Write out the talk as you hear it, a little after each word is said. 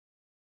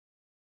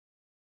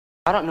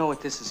I don't know what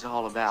this is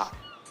all about.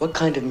 What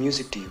kind of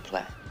music do you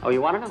play? Oh,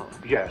 you want to know?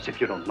 Yes, if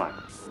you don't mind.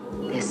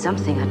 There's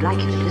something I'd like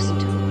you to listen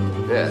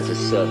to. Yes,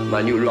 it's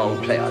my new long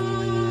player.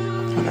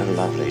 What a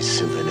lovely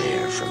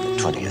souvenir from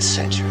the 20th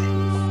century.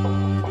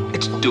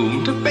 It's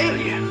doomed to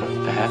failure.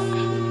 Perhaps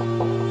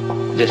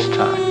this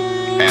time.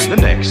 And the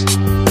next.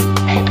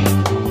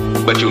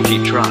 Maybe. But you'll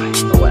keep trying.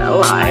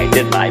 Well, I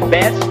did my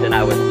best, and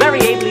I was very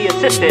ably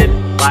assisted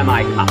by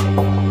my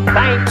colleagues.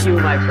 Thank you,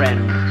 my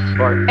friend,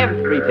 for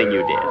everything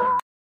you did.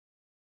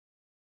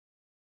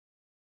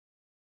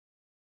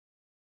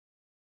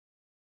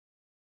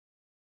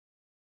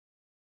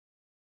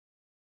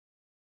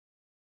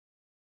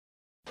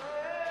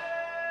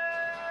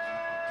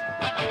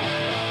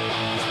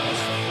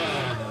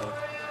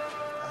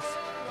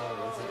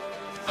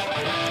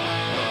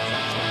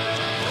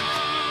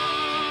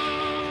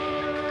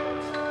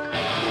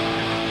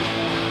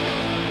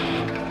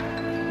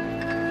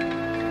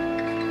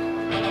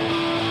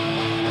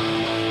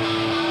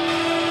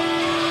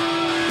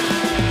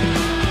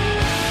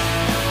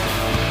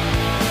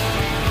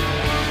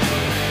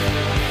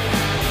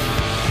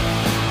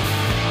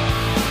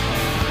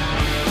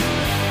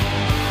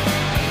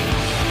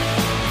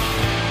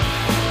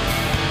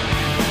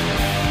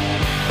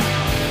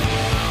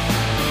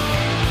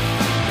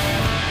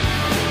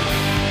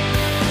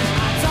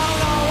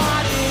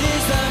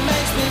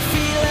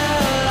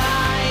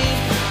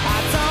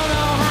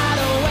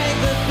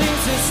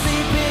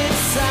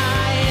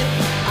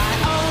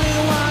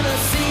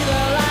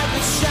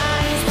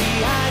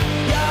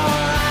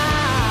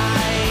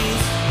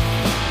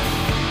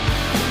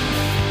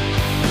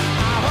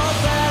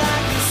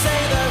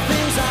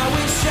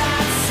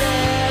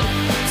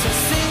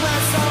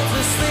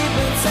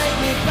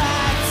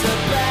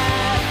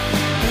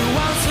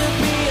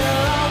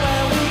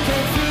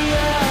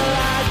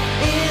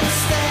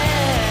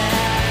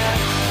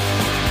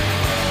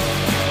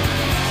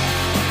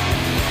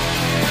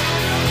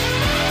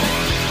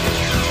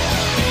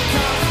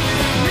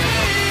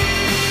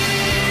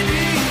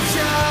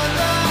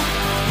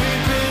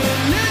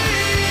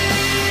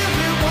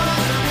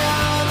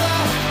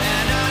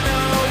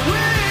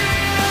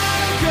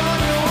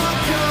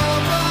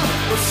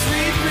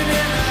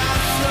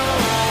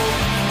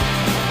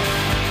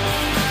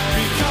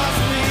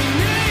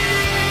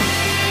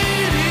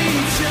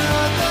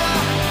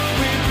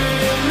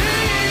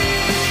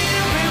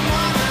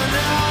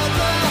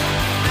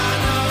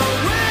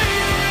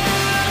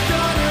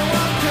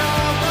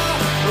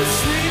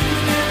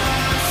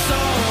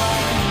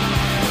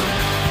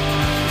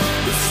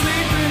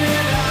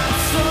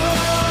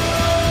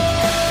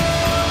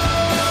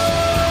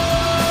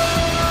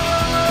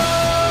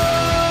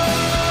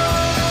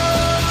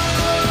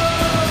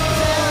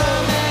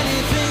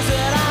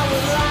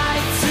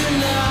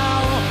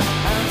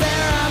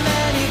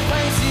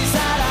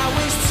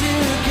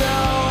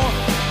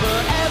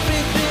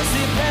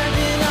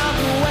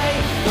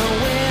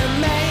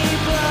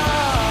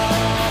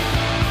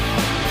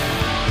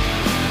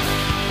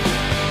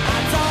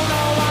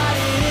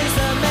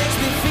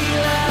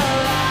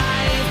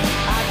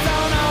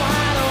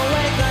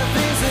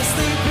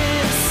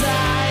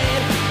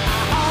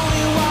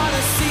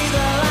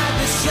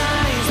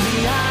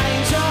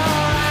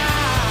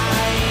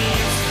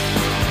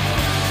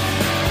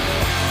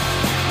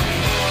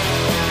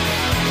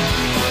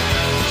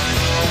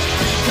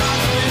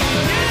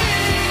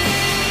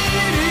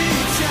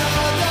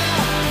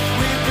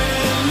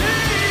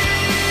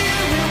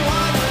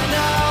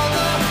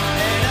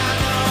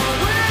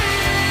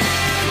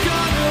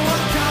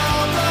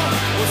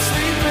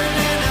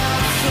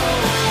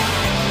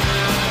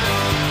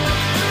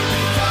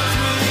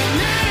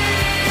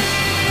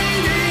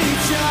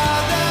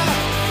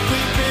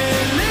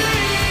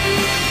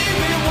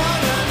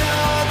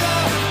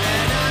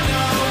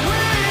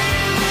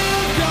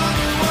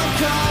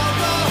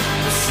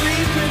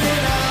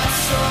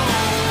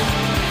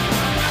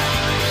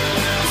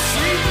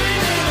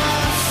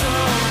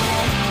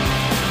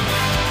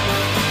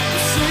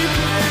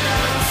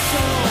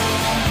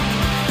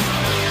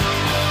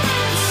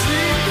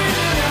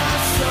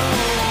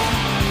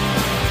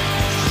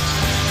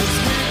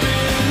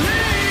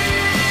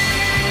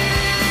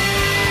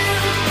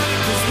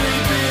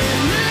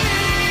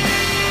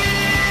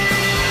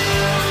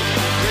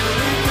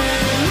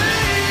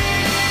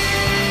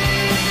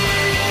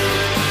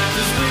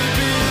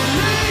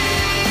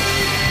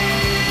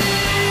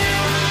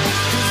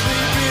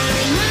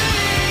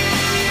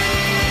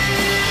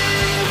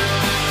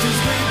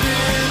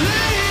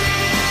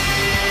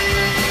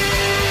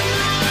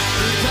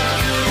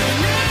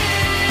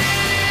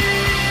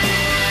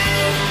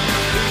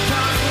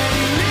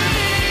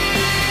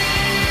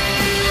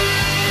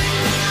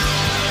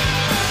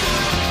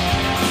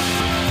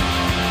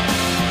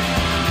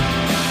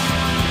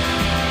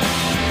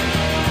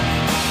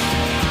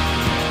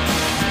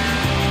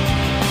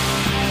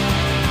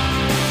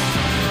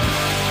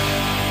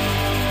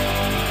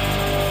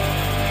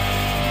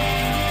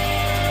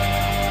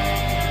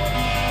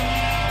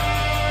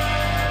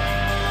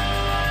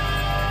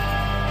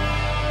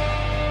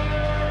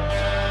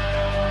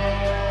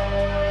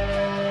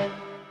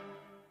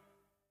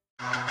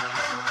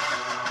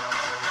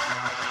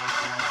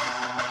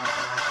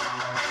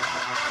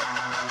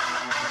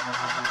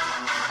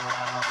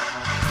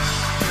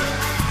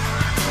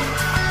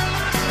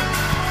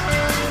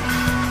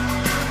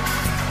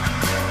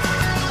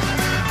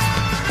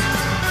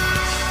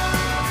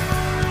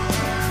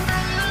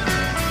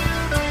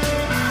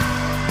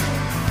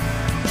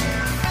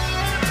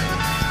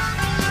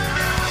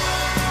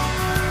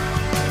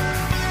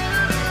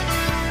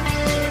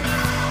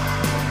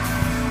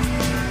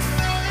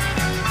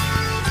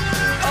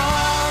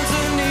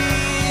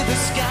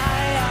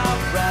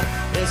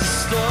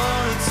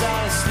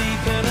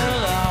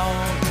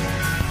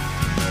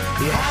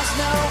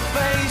 no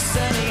face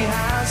and he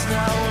has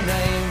no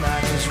name,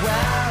 and his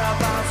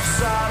whereabouts are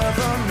sort of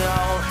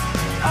unknown.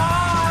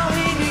 All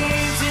he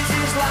needs is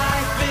his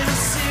life in a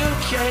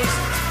suitcase.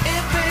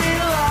 It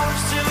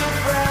belongs to a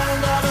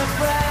friend of a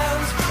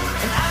friend,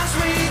 and as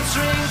we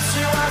drink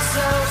to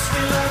ourselves,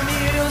 we'll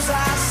amuse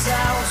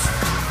ourselves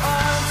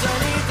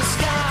underneath the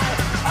sky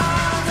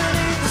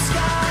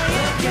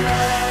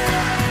again.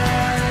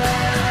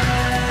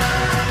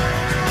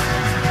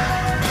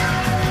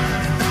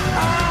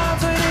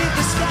 Underneath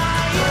the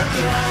sky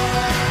again.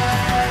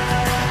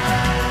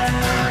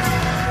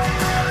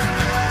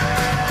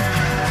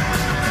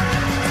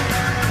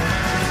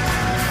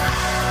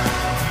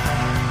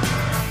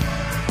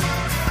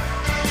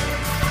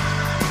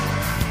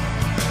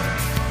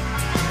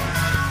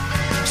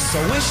 So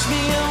wish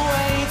me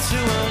away to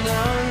an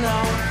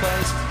unknown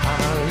place.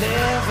 I'm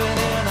living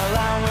in a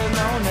land with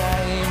no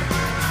name.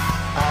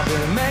 I'll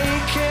be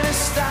making a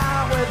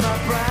start with my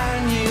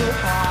brand new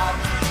heart.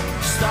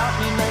 Stop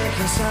me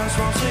making sounds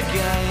once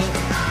again.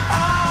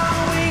 All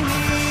we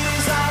need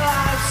is our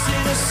lives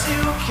in a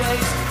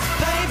suitcase.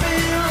 They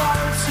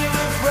belong to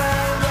a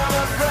friend of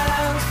a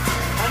friend,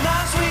 and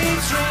as we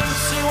drink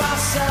to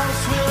ourselves,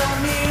 we'll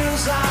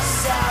amuse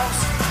ourselves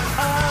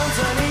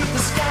underneath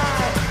the sky.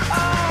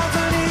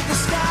 Underneath the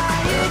sky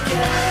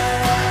again.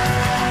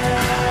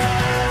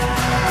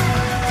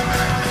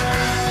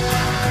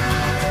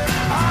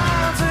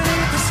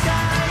 Underneath the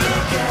sky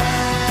again.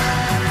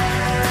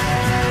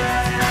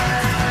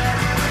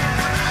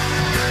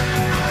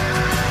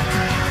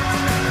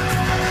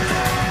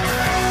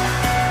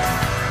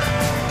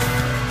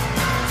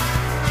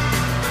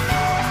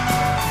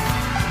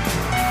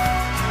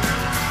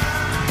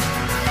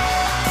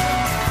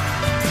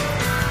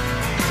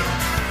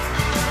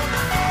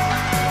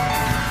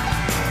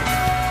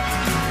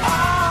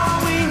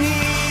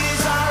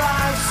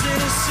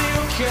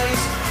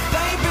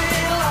 They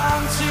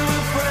belong to a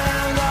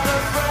friend of a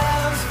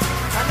friend,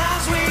 and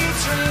as we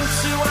drink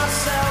to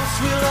ourselves,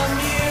 we'll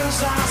amuse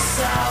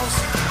ourselves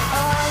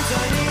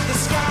underneath the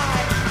sky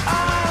again.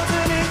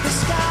 Underneath the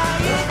sky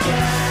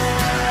again.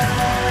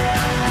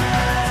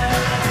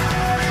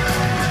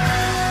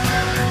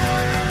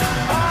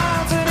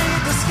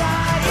 Underneath the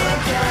sky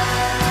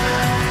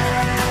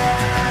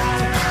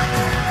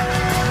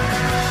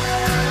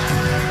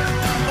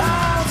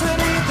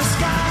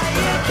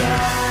again.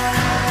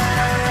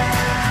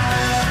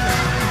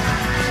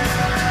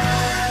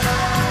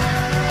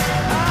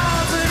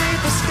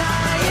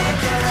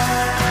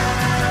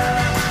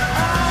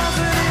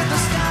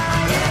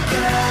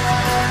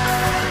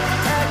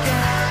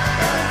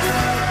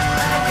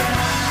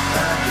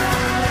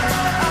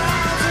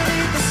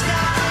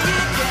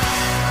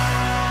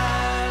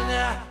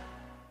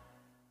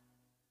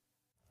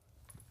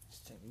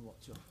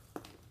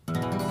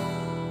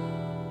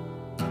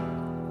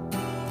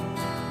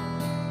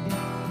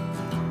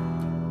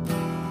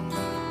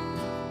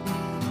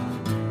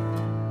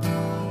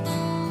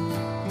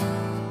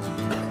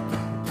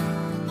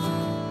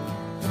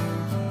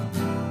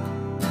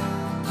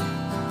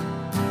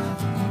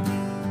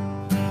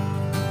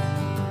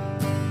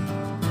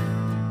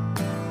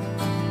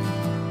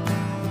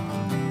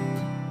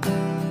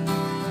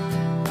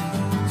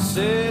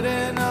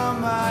 Sitting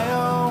on my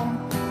own,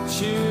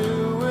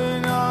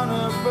 chewing on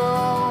a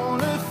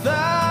bone,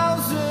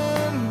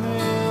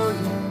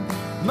 1,000,000,000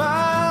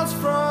 miles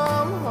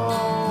from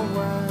home,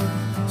 when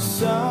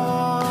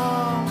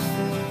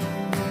something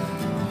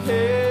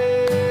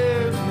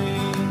hit me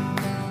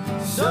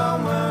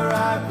somewhere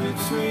right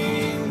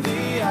between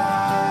the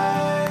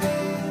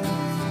eyes.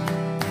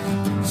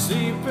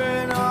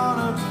 Sleeping on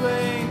a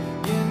plane,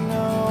 you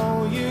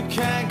know you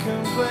can't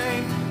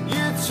complain.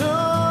 You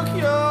took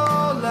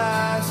your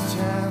last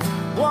chance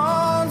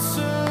once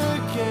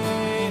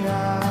again. I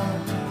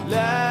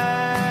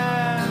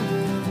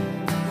landed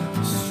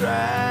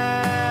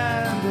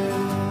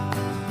stranded,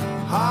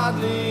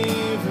 hardly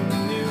even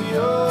knew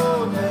your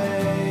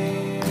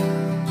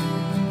name.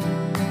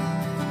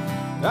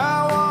 I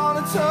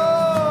wanna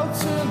talk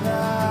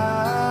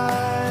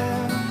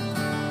tonight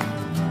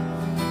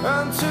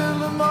until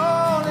the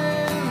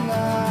morning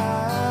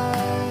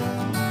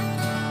light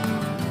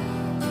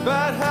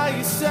about how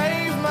you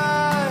saved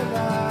my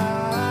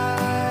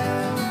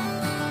life.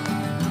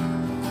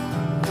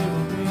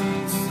 Little me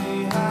see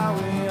how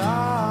we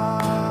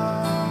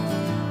are.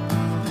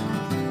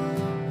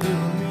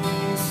 Little me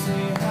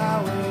see how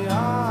we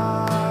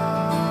are.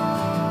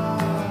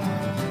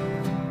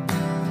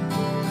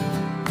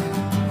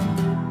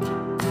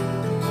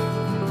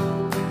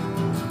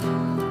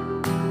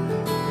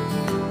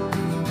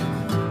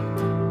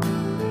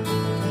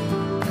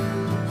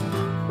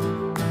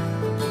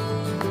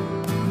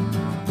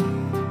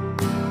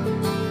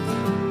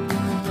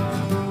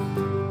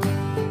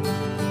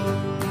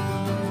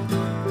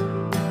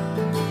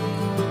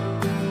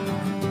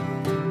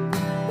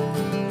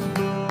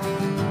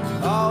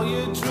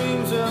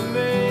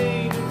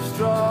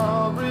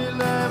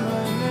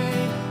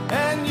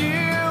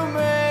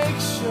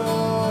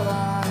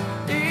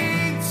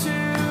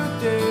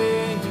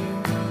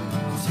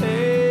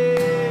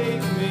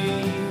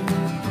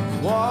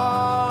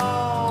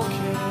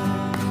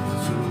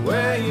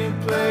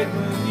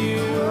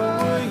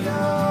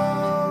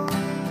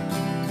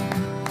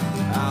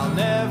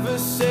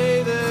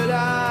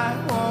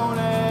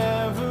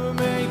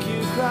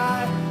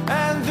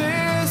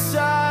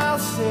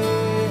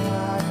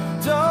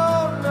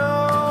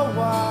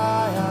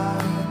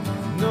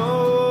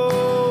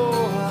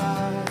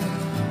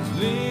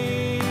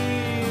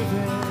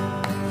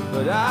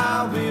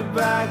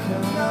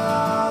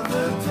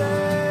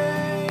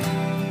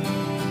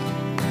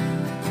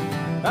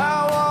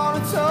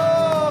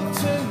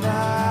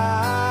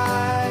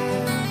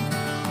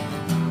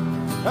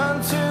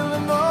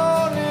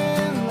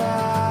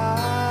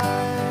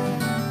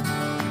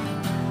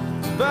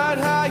 about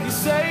how you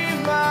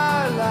saved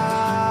my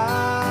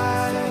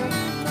life.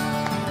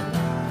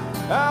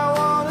 I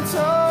wanna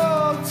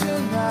talk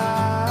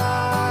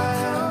tonight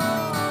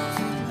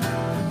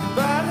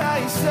about how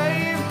you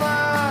saved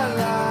my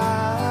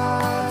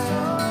life.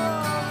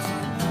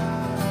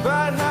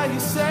 About how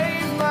you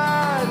saved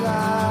my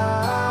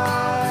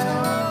life.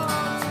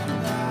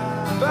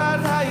 About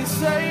how you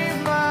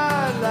saved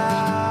my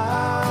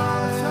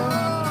life.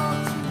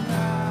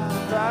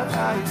 About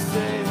how you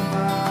saved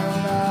my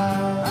life.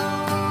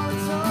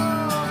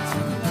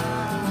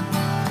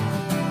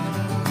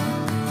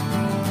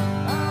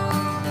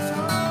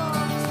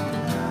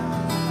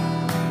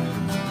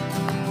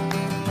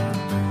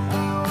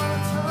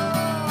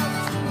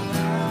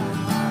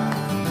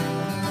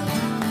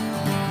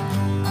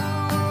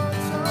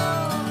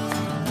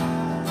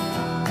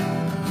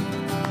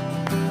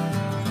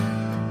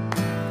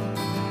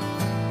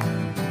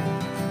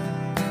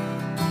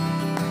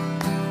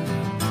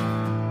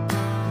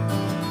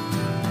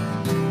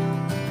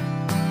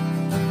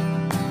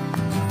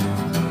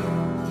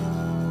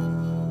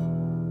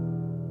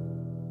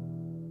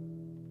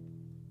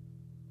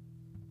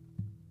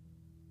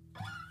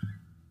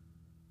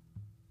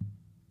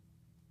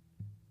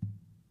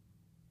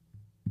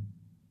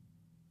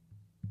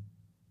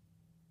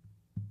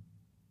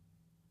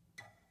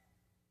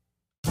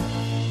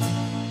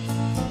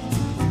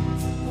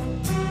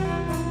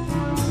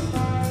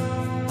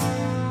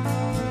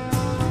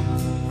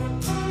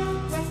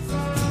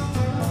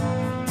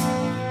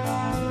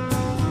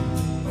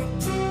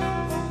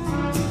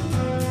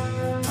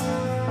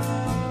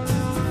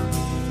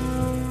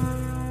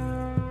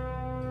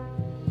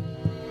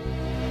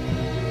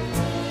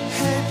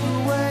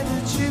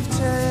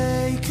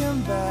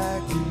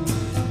 Back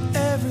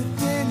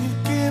everything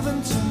you've given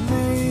to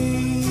me,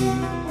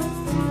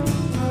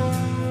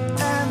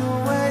 and the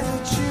way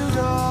that you'd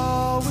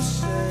always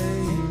say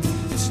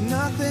it's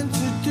nothing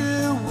to do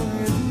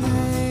with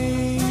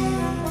me.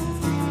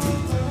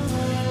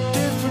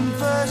 Different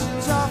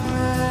versions of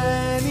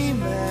many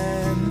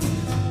men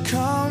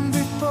come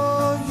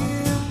before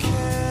you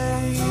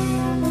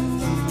came.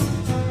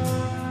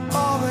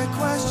 All their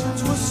questions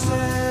were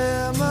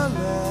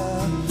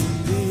similar,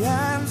 the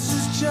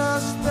answers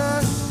just the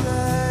same.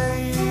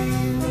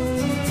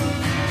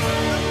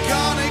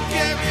 Gonna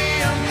get me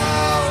a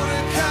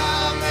motor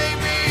car,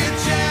 maybe a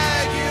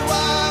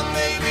Jaguar,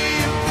 maybe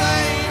a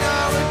plane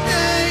or a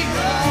day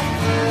of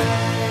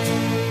fame.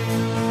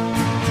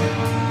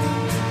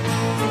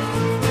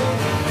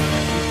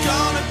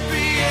 Gonna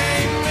be a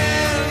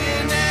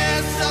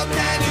millionaire, so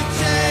can you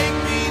take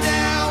me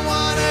there?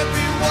 Wanna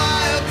be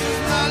wild,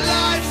 'cause my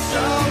life's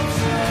so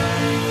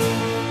tame.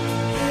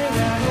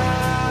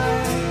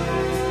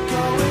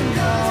 Going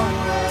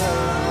nowhere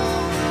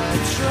on a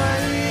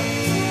train.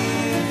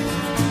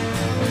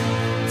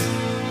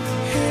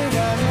 Here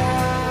I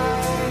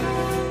lie,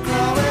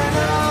 growing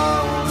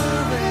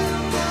older in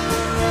the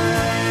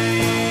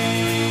rain.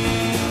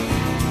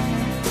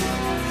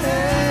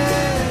 Hey,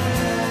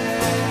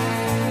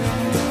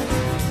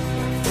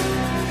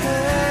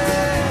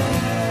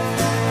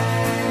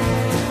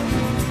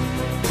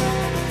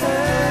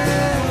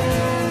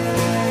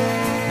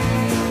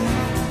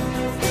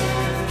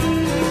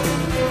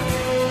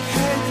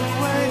 hate the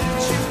way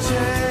that you've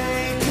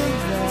taken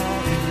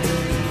back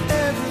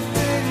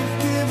everything you've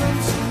given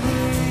to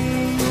me,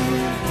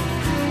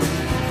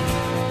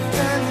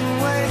 and the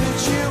way that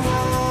you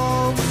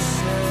always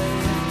say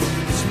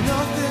it's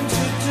nothing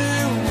to do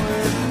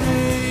with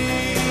me.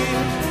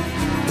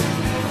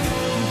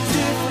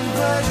 Different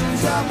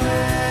versions of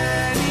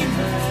many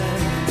men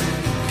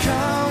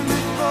come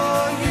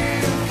before you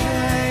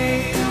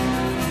came.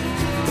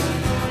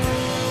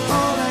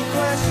 All their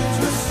questions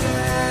were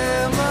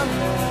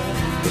similar,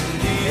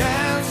 the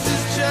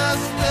answers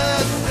just the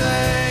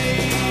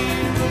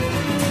same.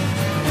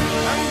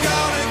 I'm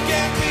gonna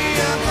get me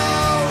a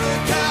motor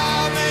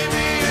car,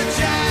 maybe a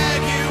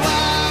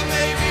Jaguar,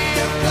 maybe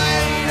a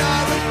plane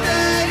or a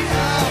day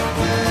of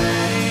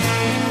fame.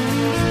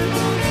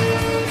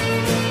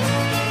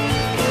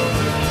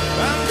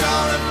 I'm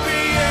gonna be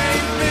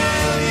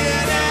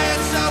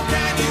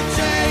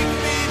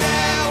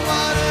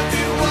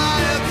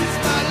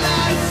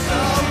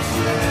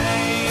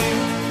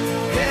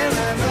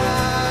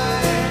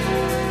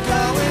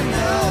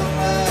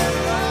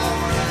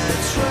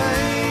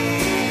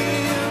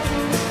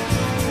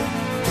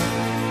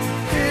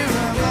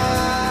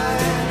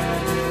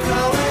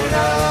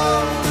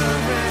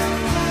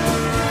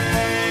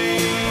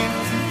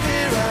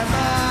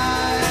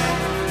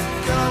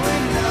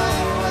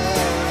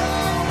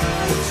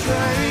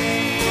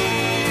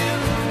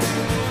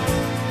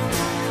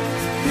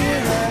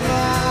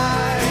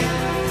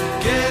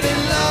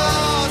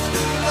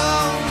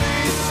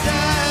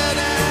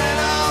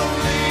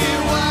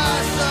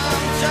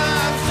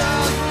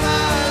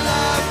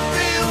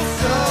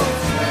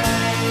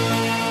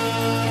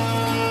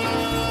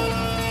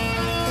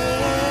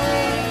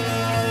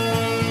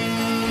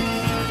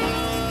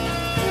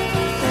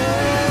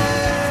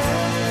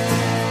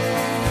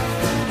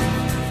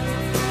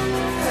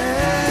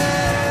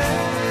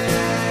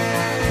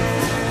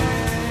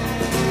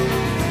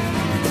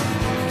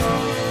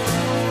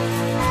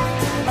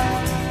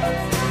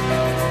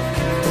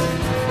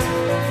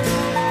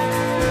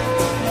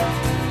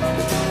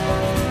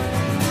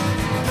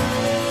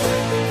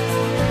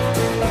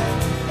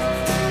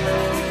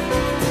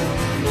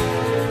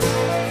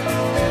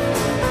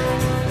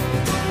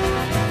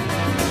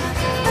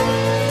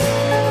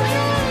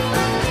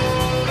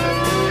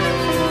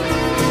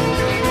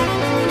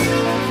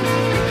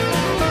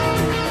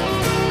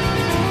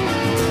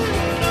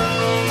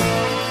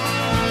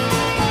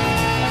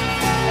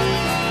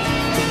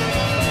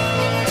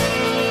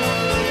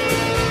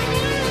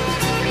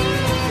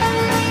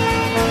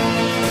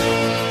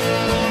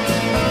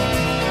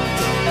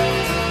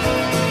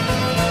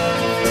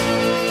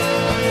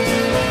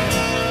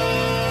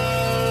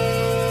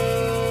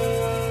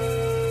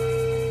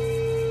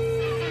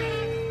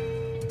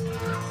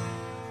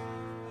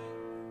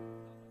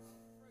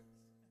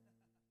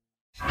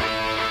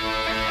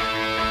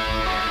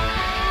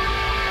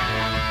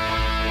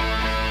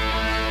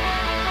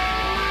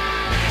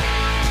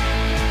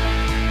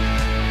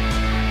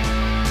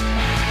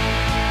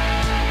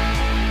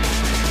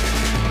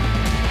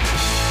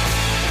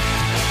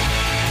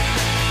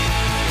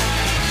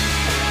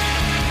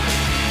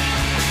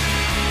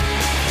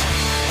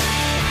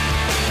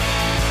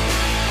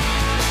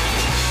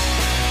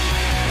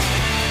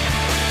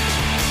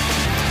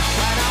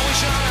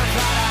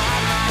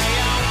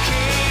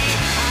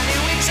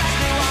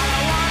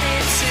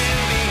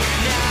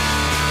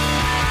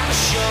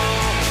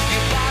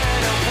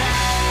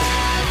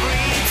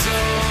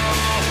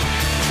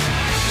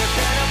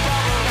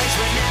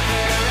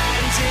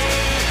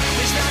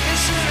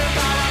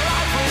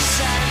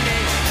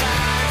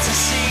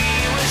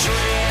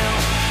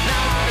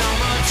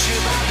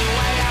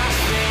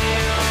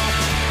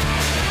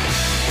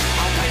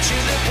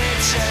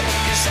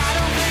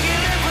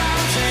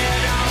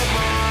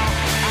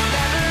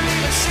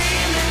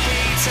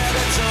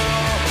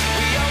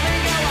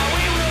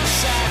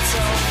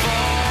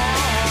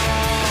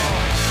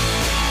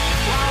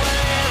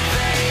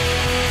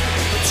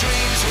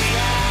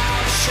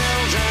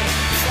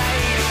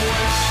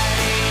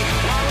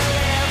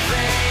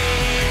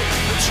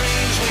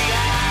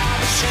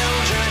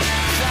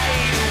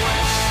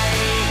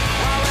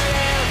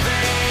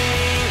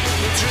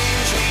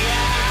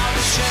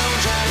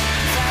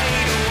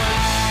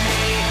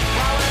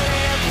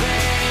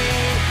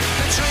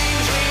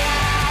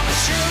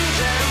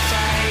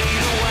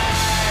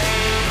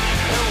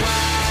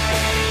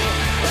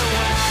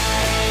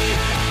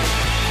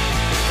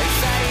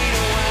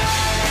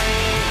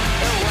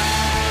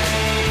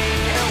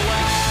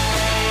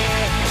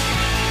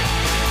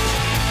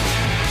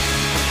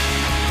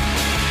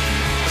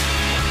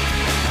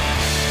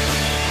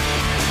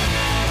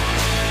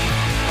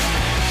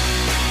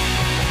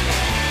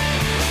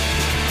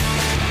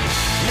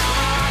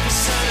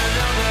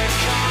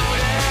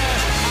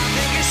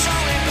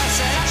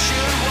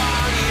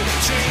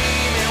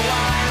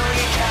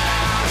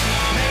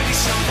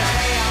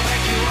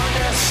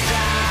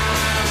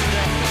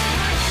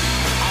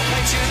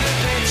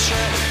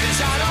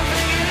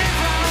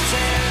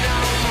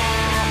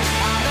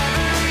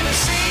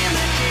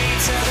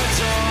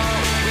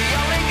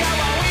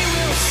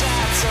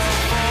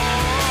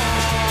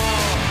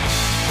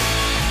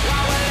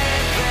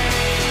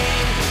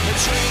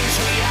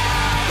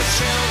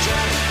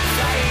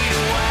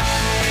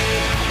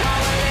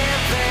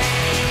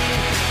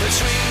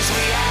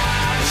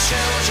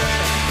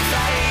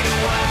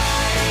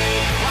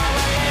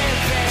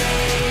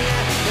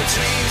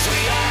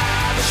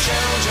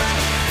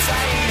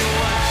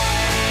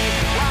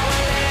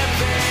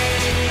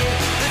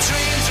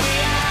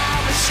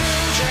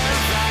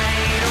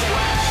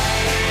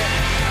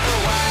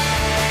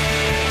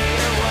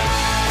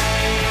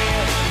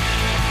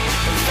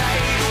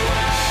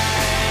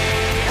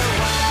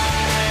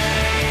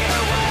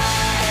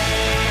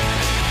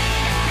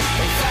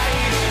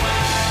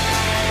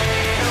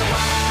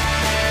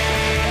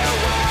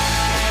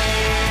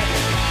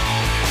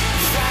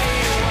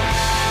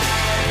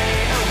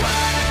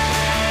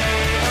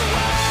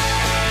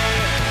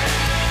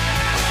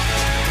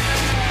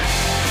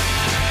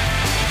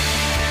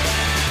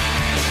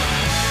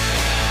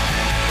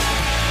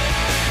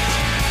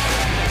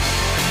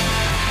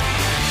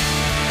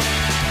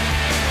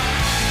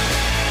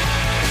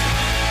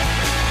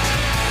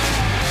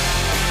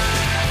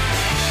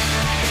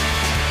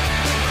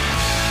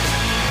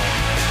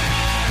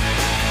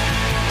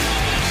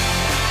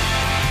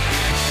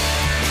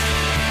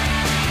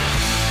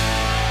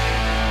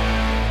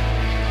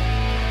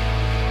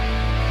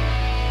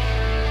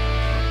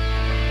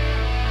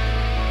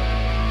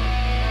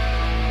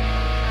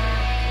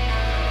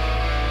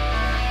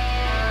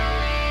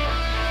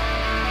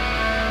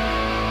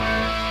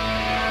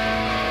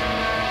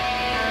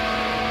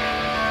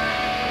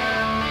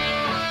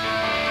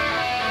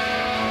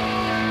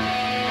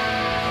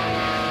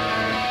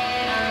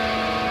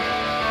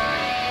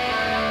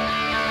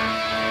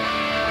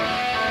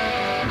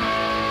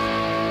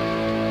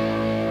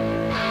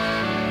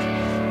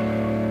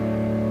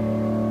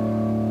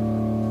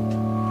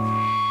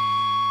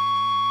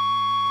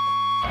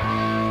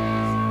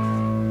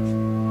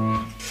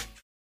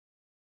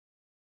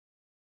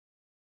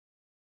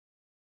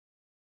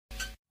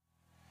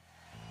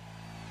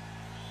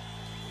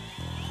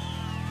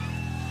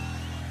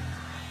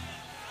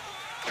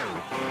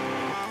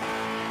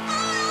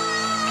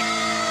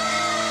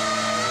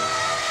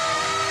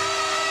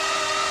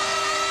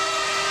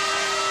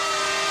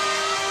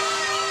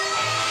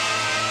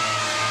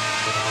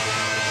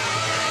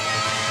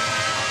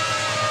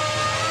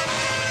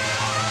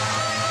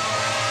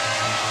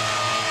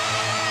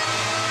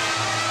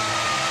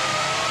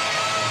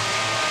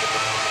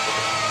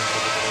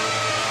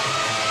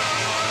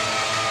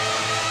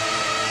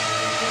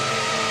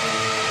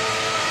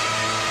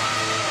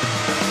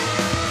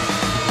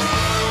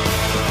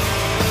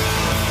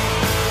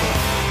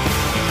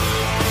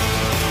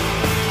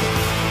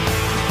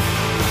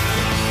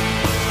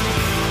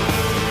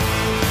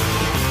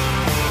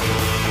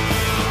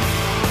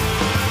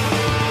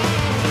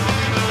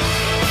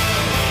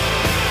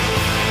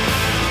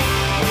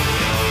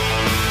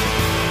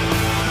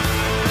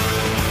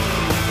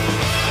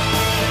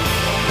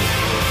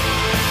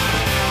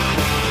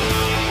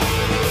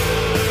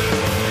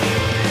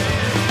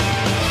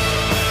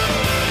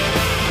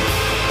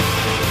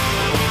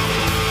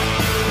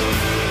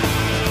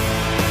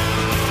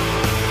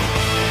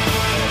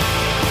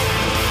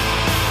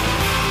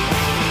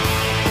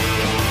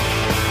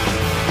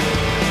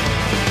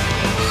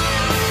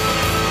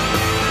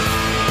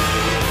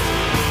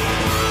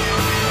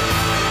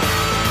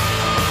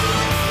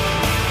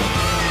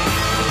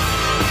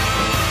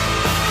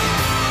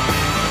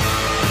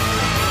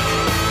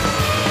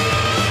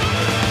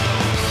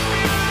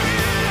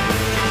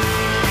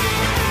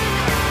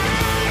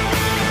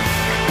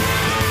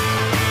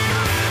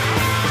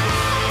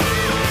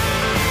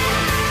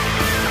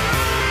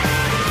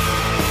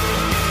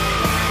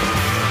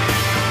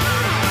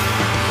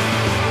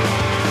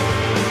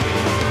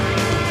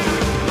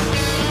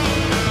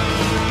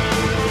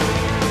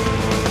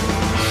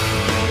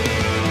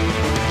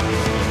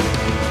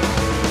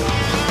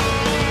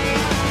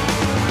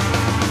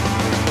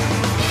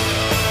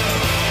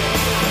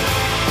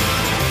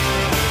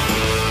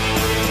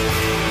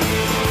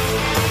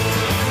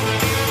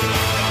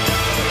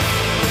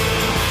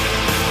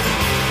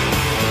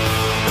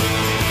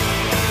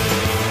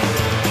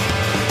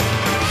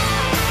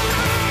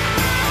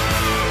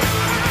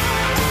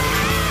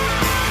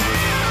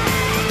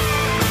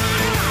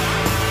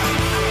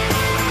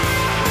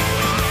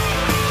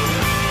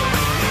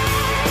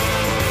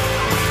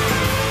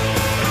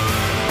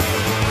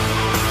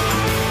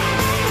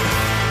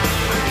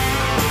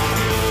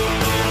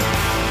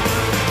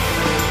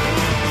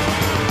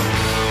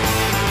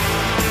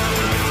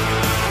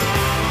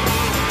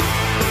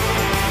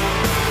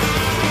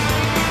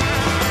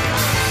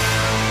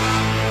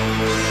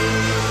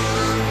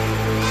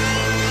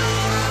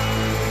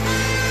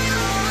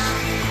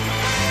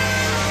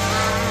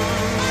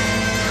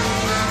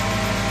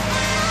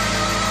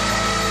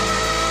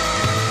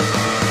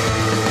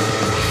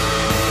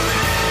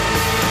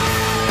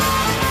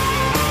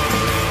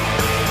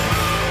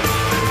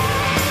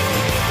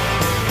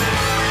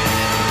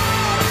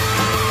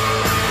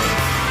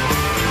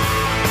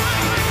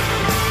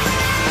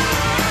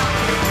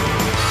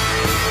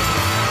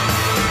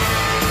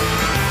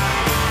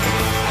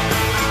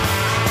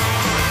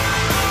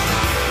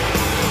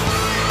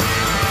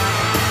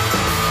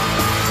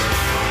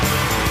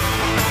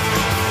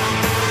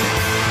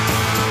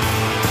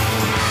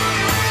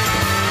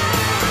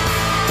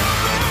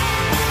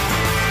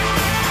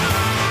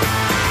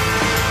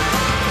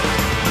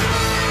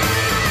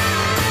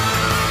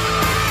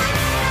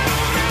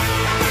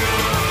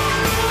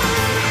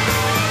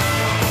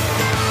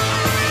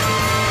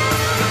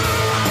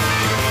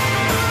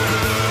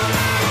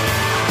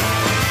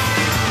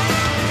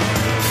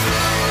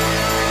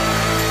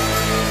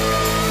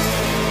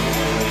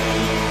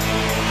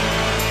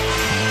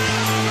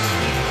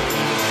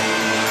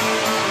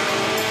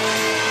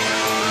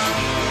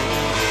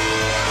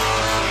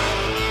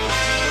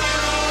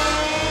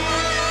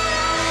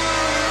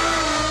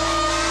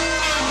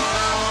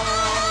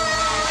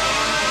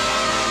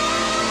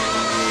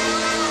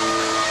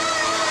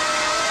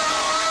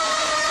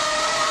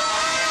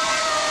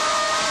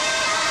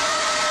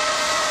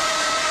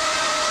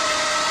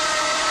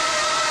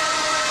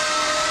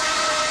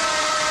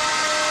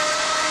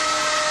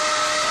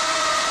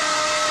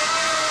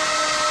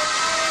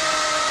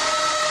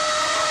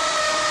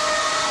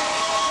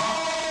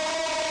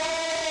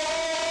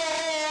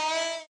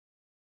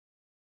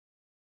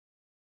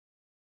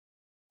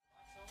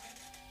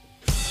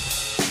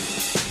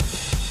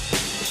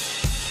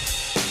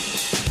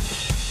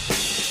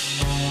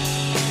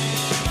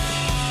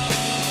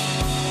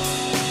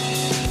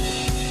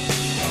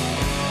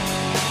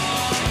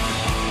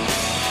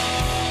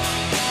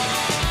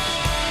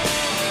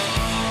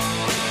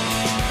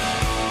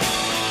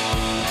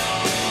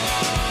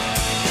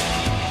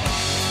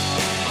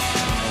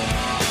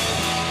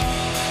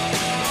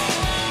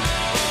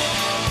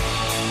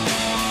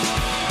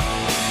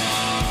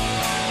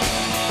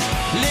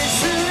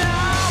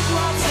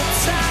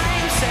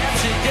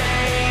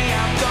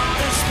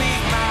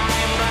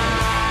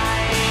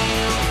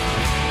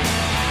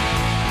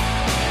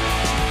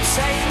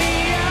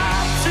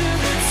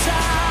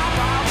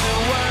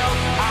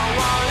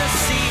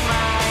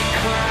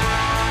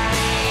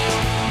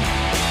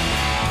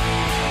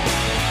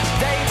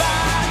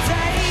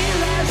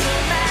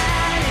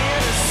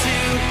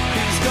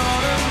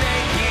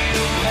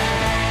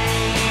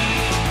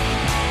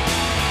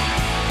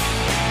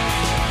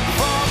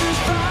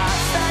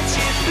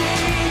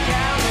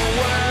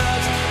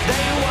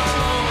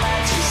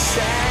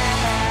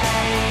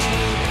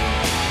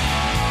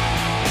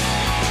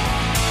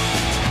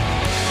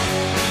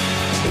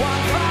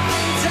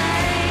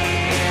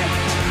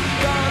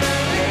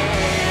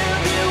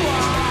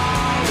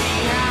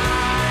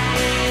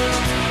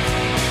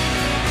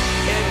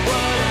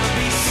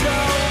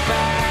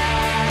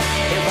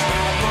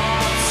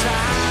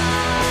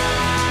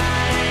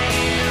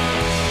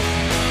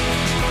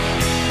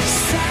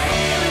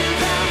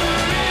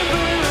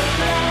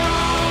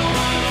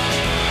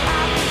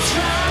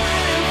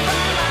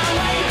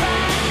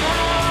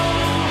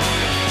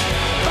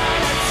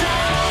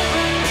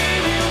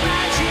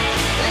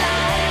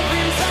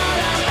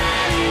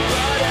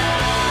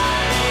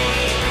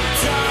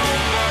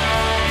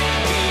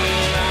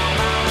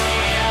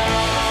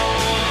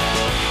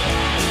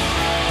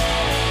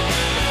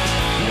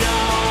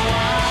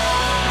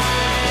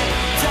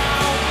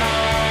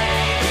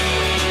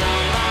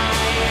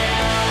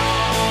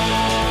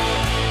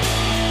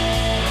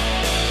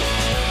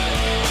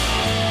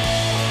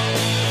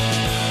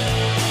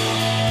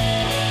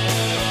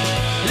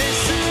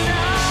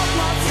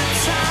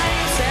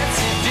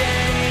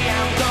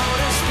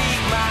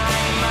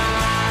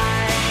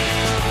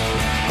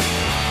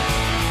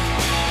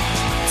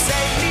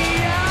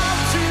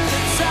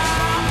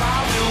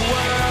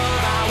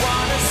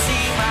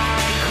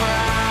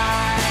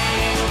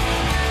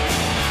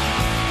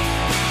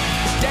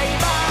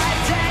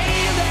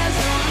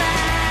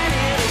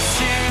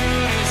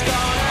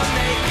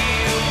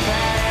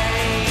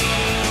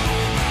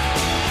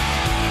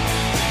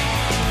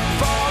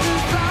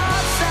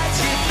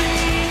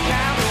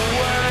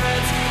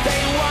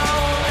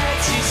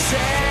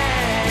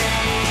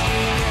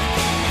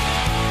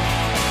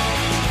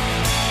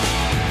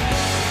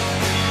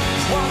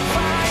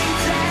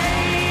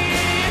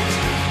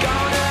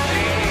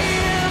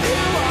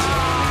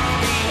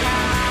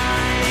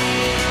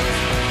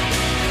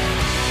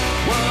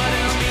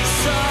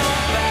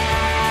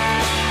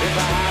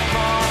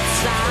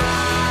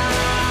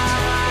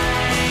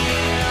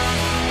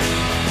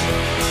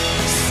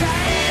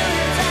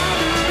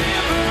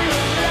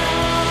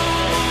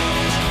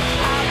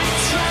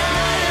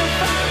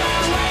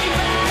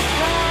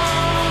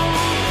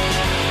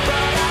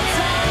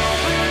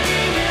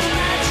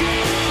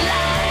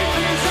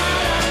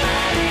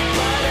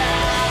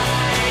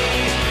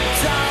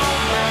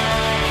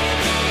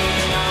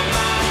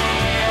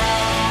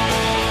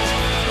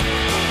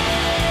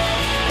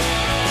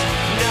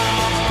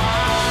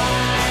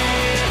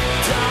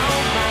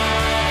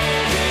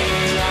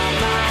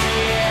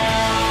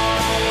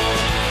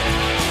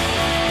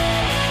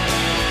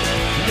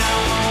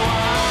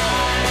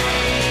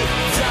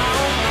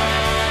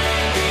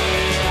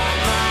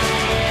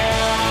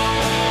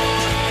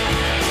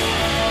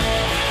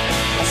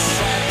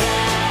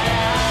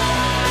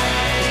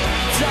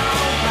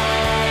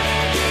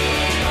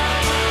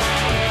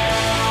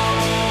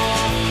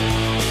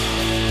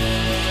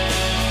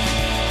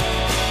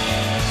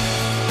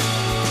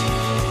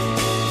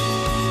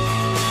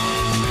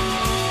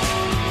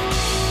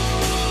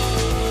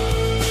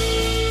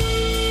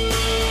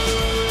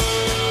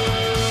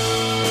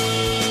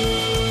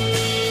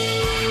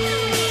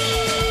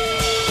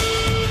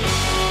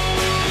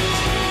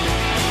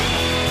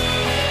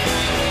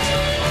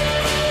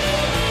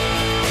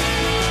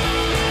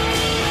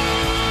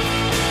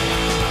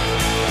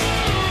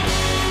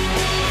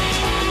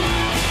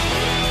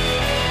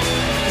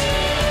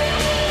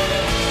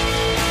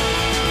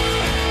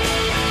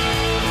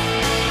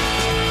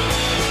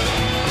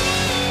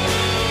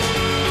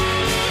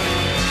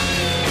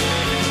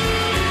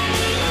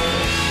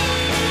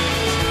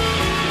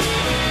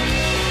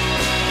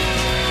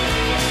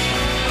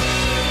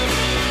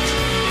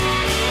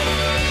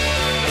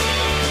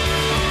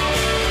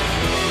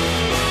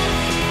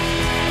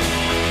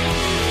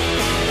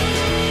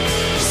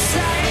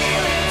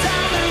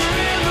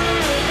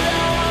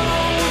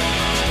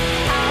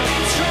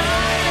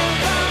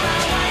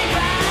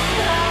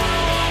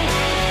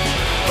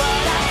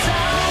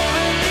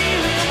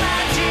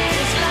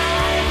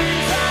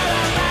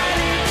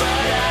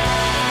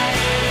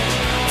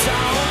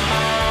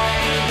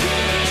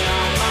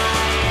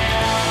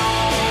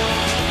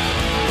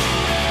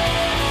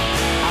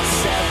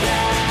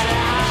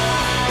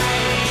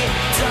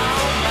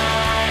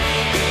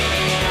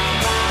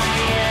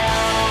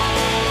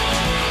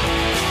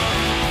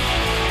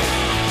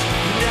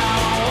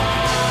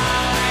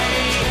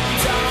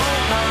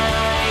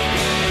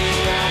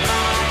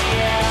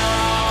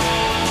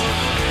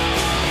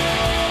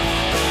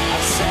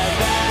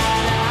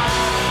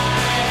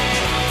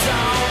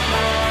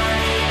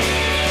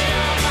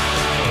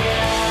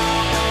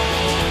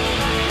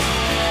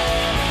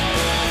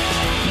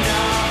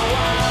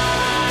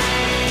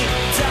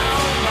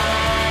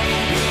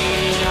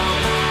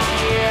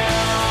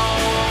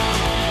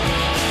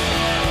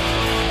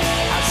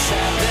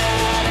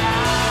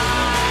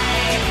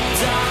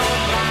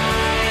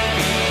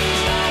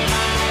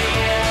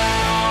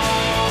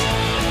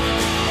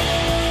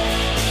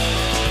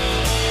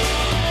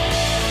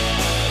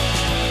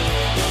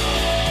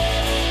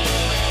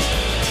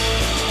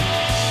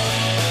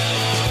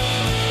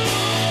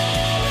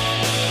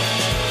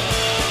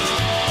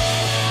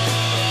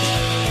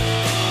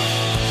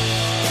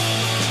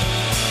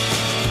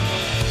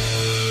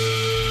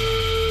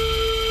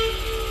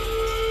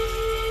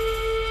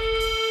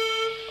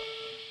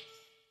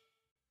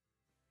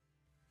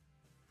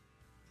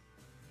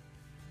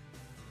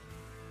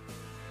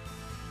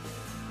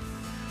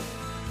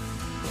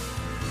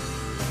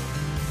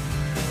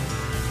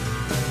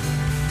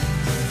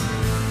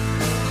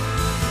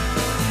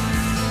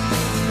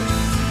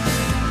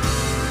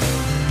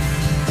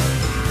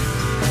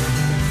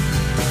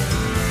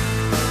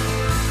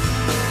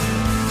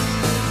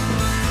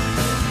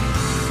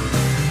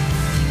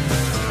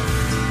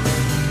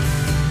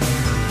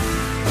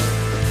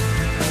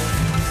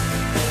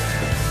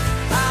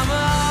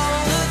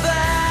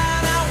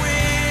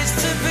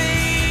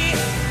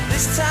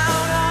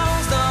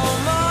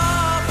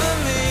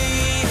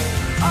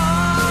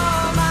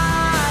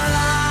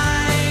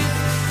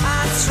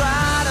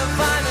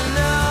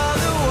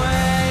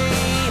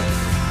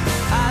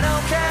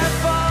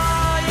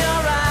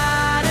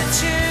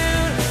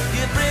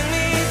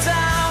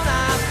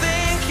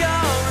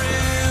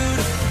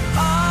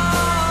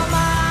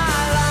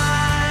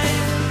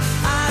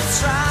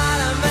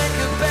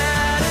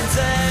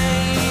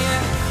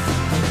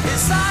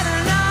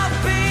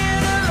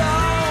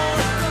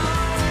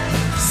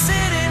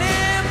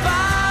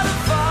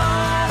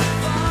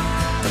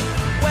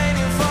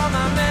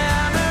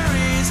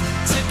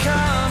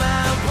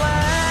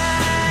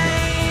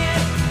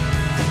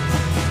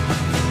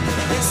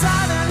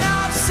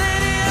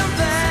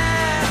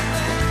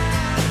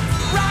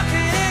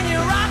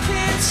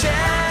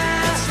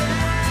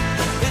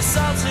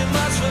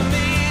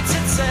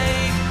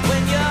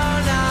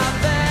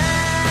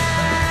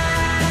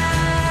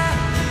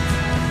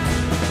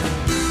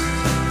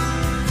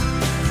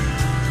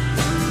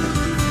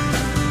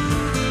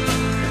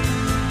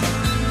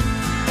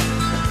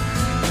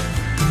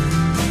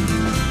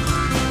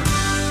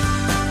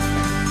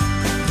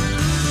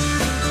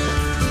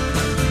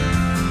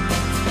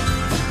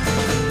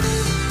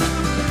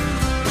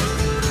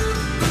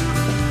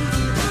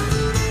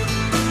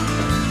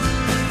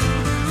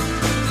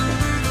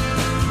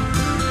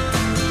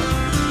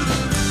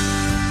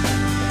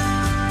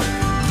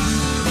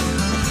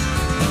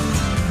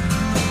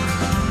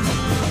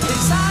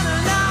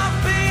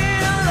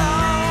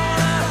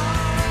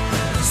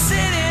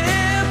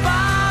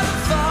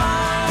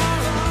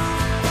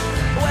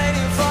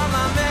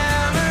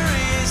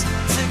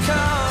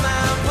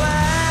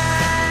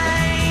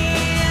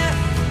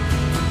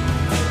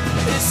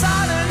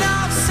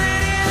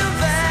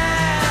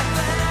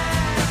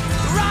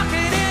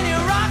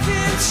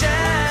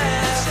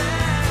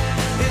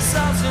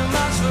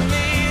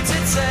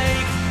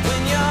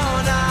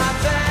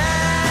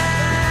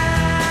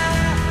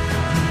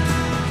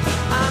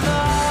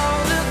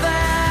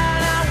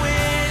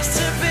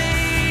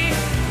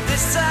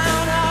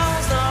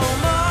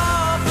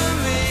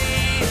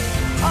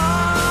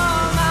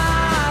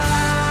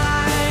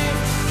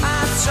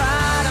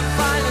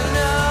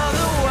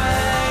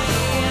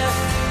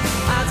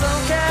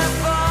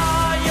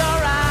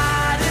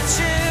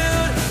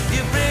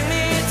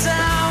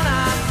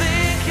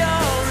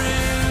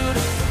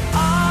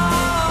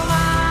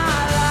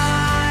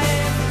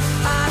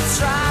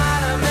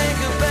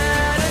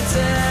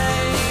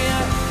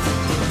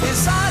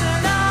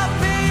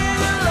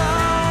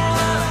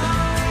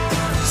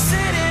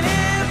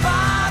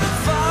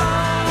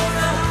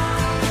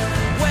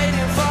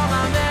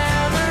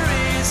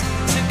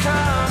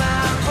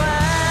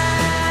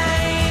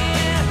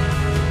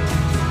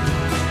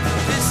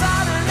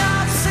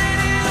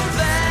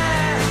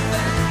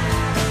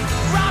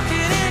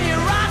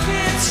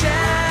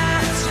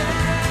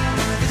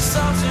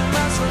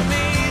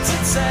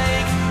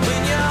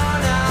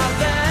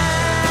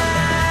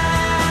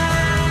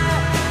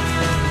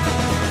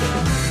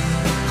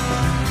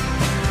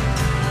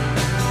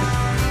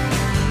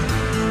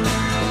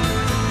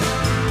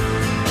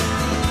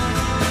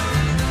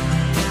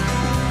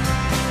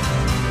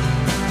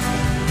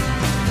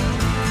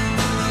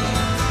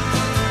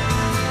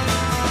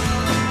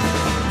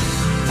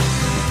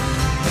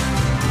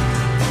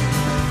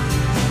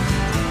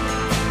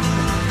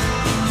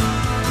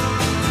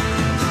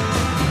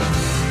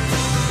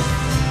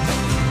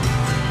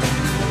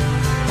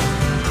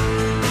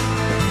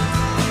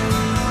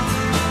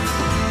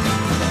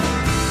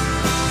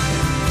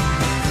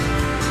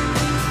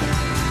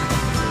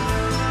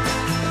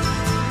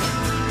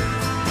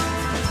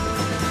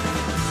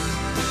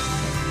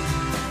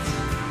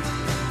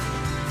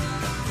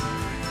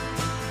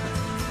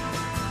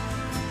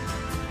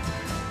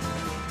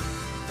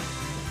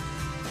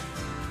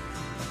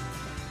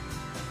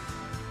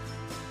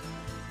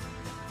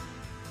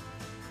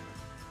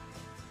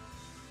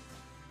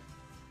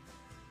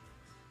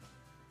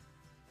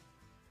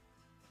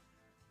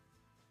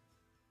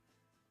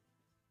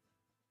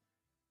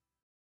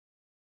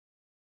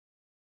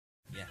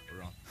Yeah,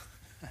 we're on.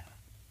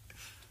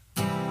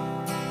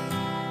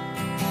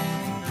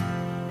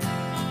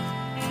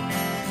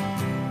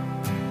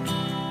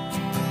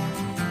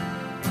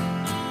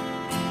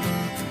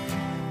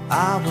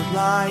 I would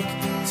like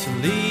to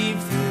leave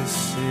this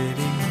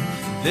city.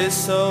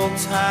 This old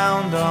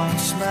town don't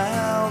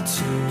smell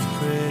too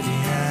pretty,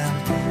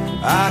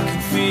 and I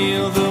can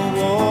feel the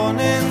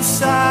warning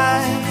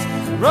signs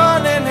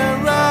running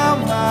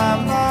around my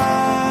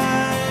mind.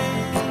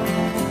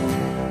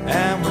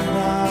 And when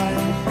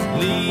I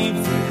leave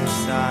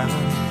this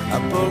island, I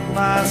book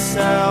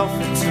myself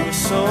into a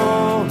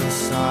soul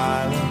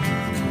asylum,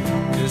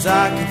 'cause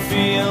I can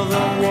feel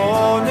the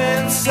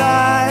warning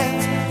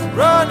signs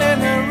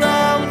running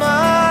around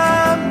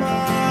my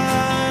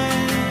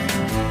mind.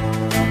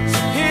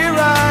 So here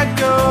I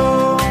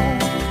go,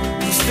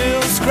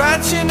 still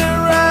scratching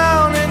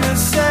around in the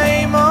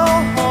same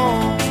old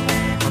hole.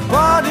 My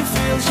body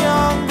feels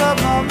young, but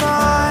my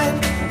mind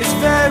is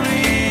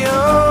very old.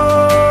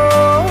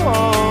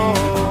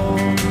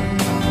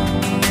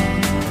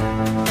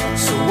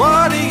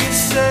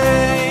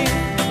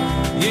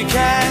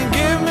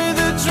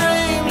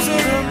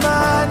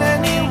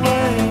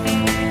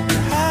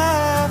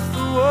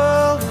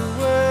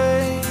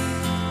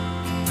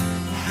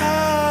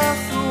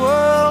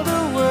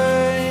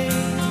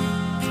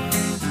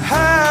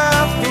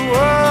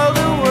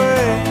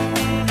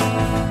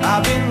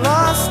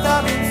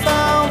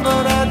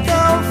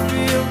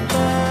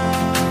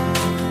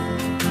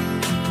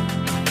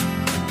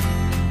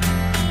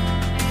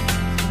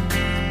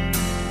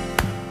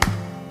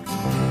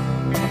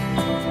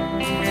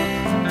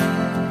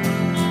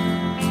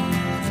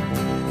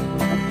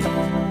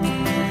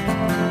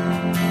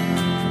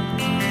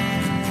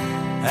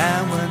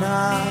 And when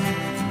I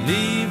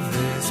leave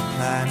this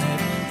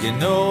planet, you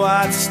know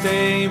I'd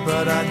stay,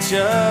 but I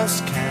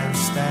just can't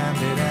stand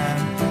it.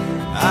 And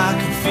I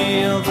can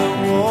feel the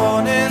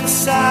warning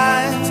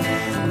signs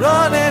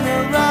running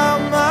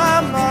around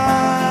my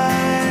mind.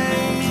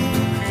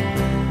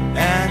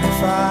 And if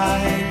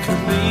I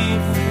could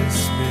leave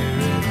this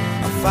spirit,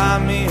 I'll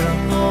find me a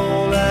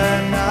hole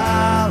and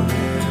I'll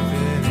live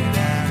in it.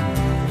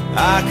 And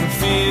I can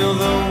feel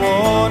the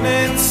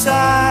warning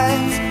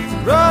signs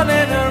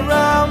running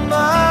around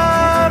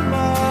my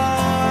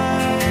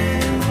mind.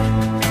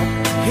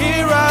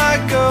 Here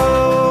I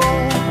go,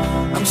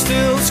 I'm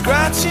still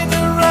scratching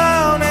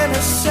around in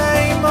the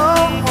same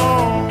old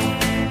hole.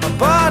 My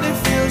body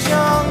feels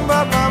young,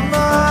 but my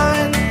mind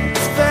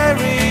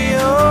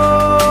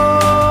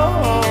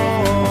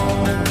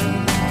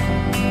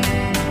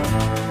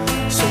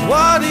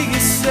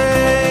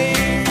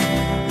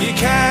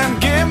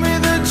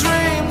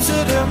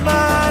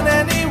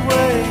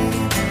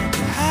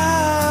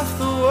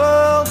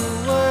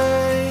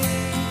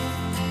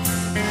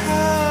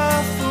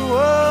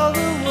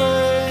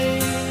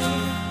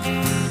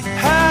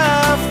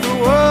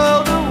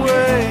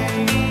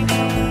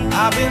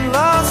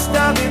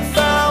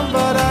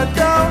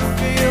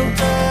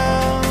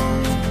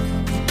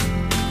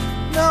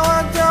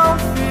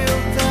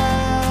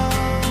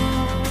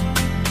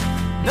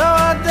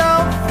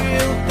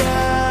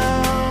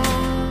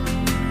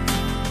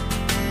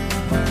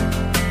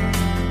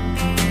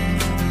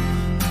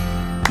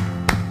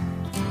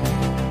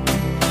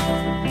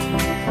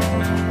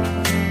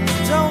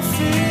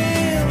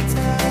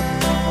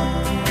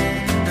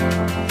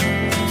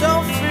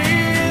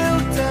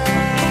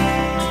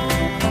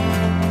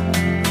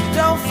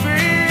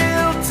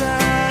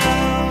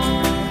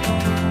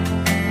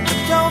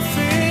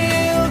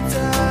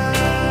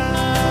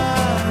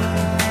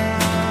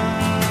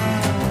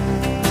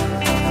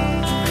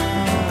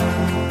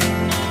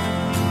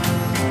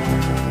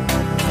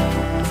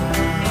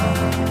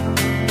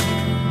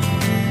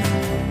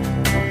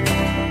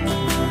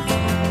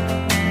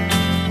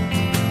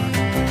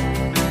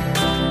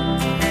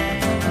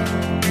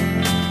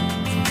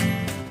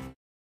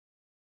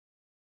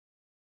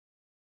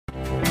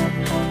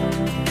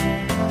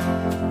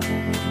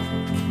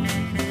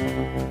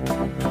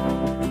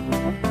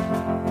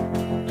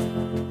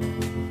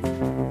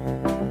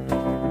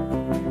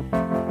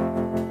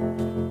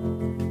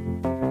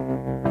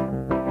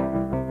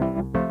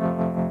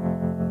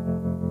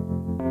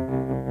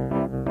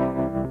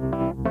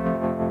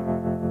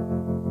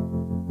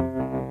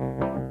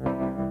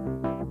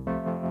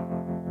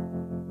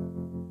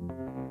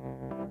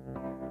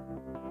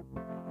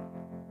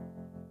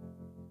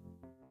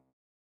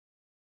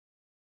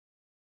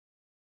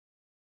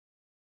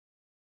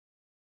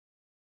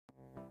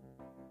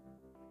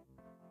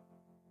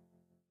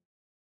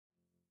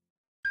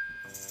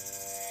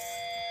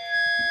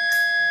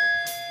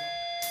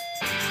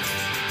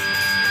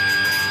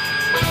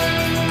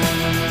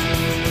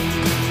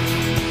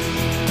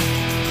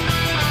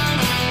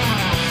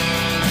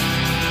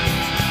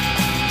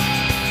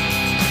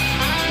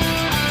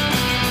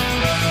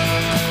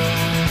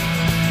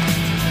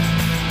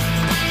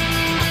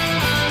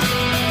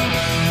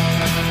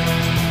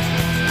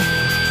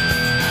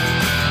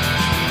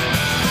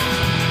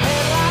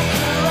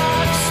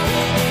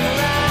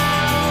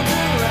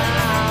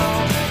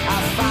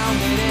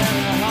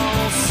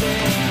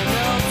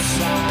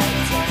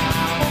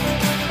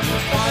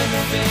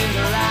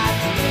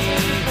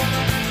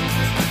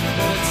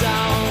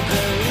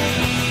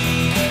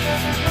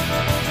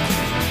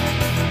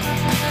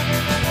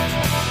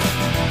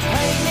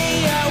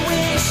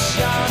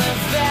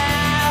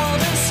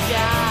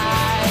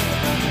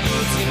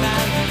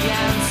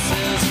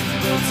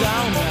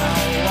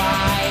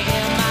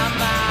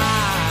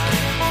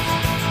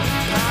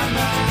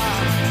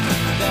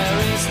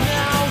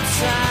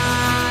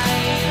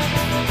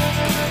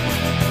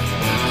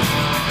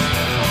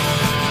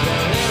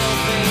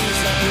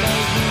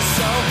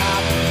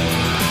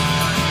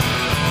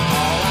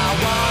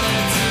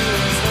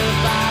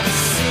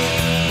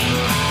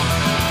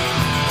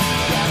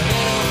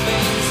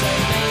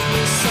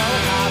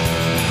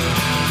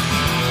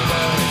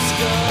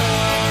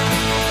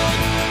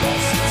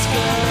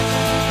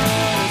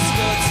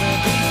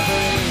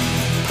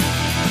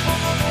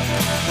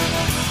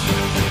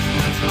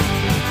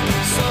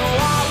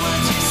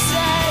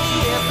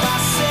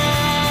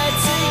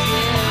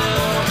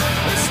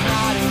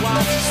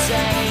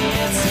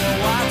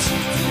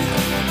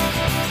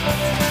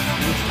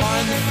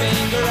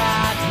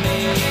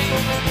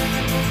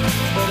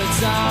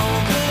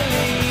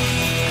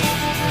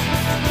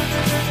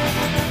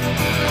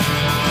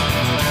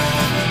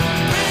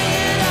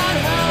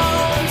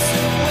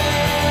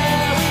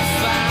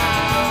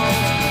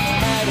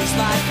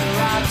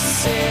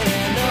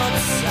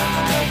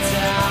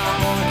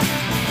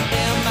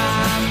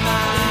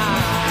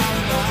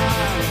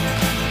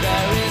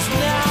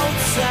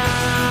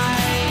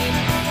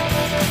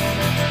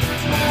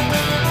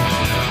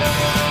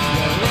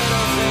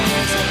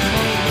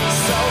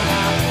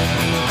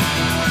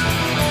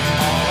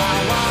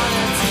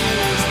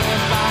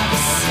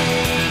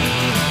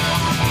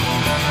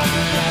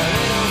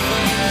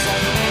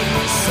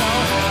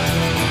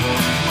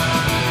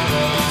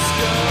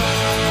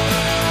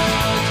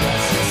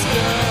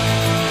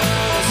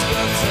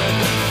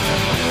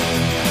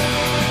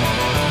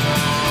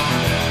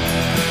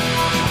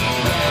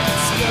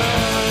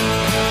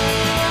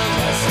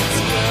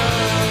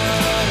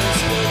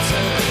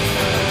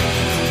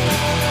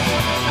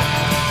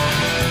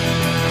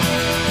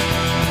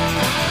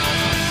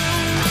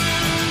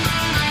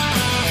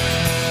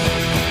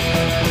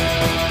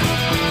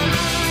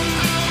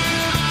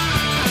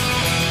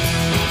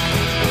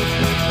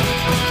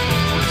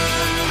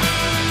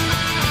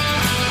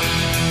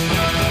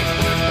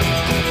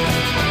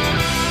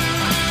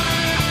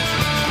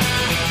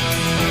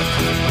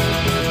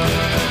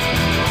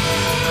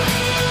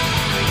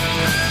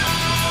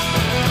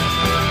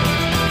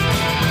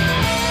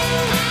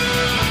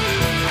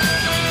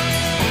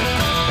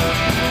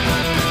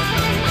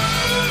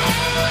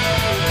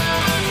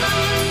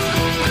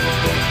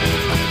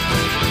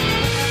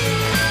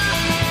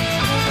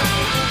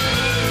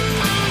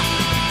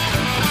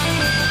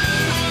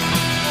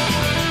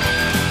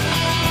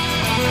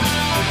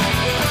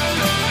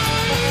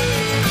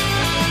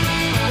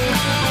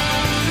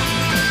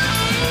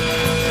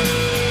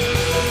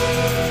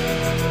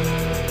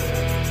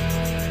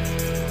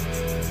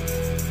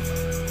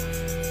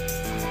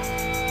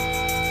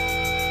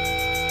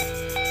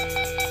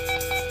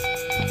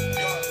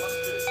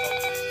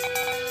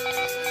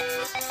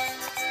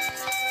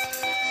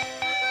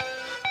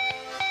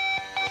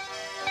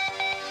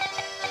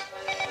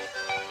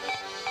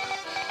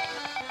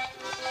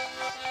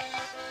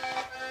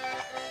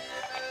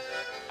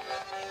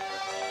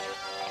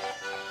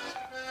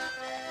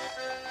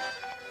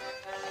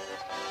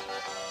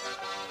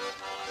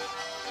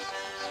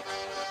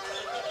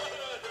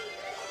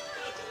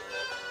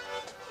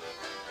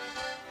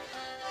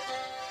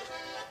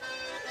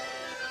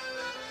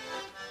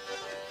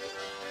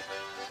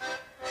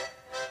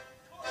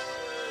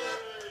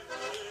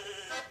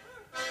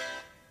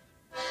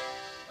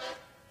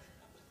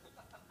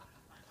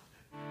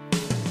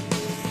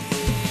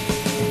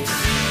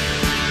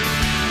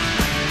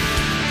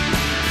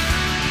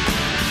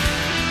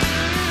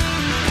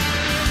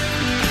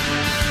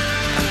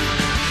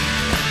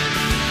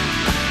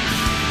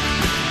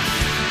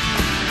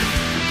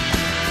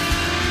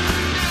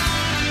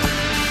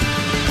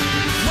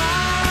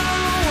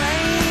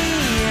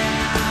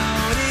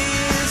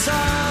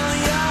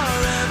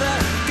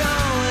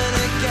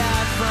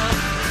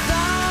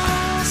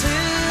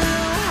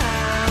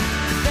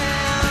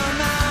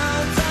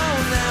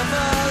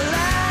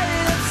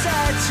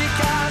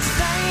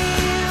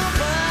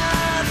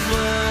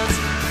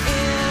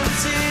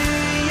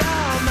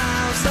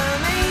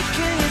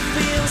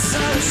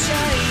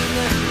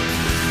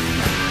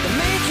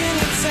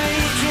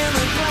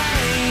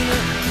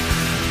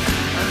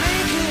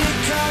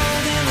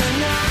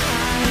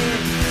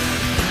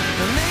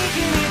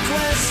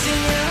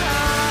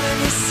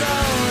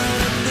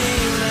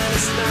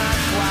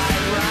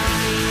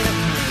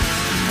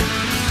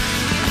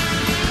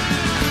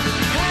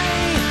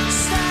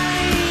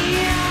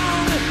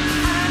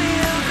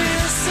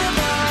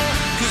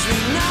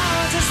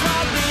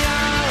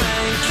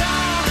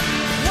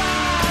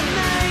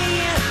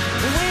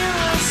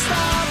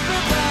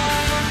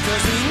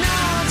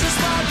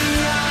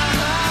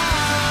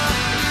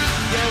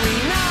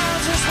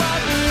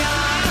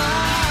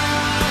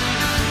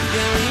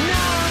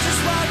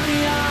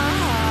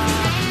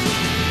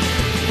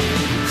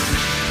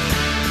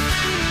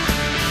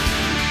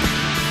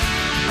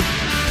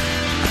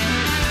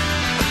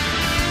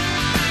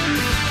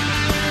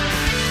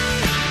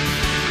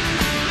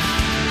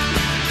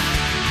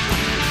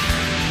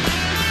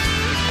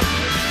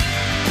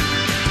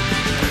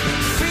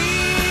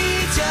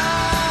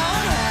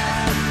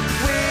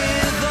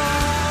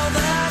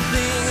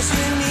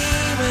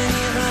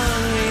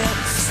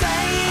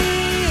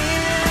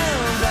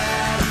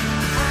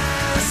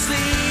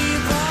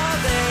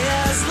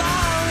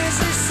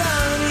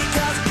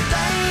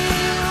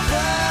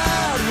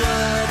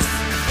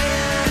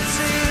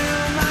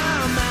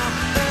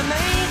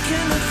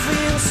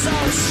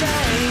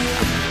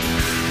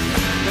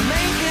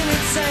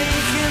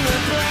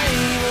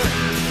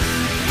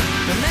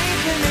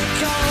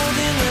cold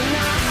in the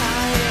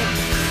night,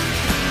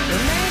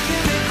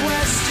 making me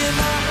question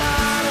my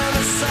heart and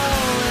my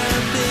soul, and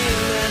a thing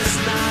that's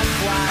not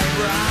quite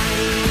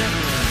right.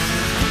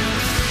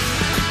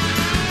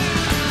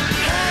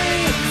 Hey,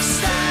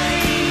 stay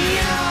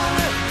young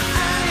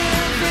and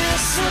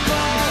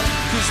invincible,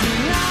 'cause we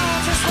know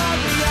just what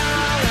we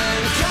are,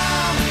 and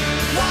come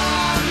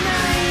what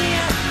may,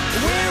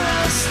 we're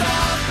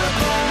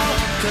unstoppable,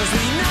 'cause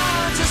we know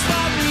just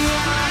what we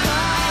are.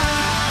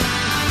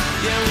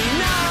 Yeah, we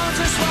know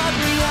just what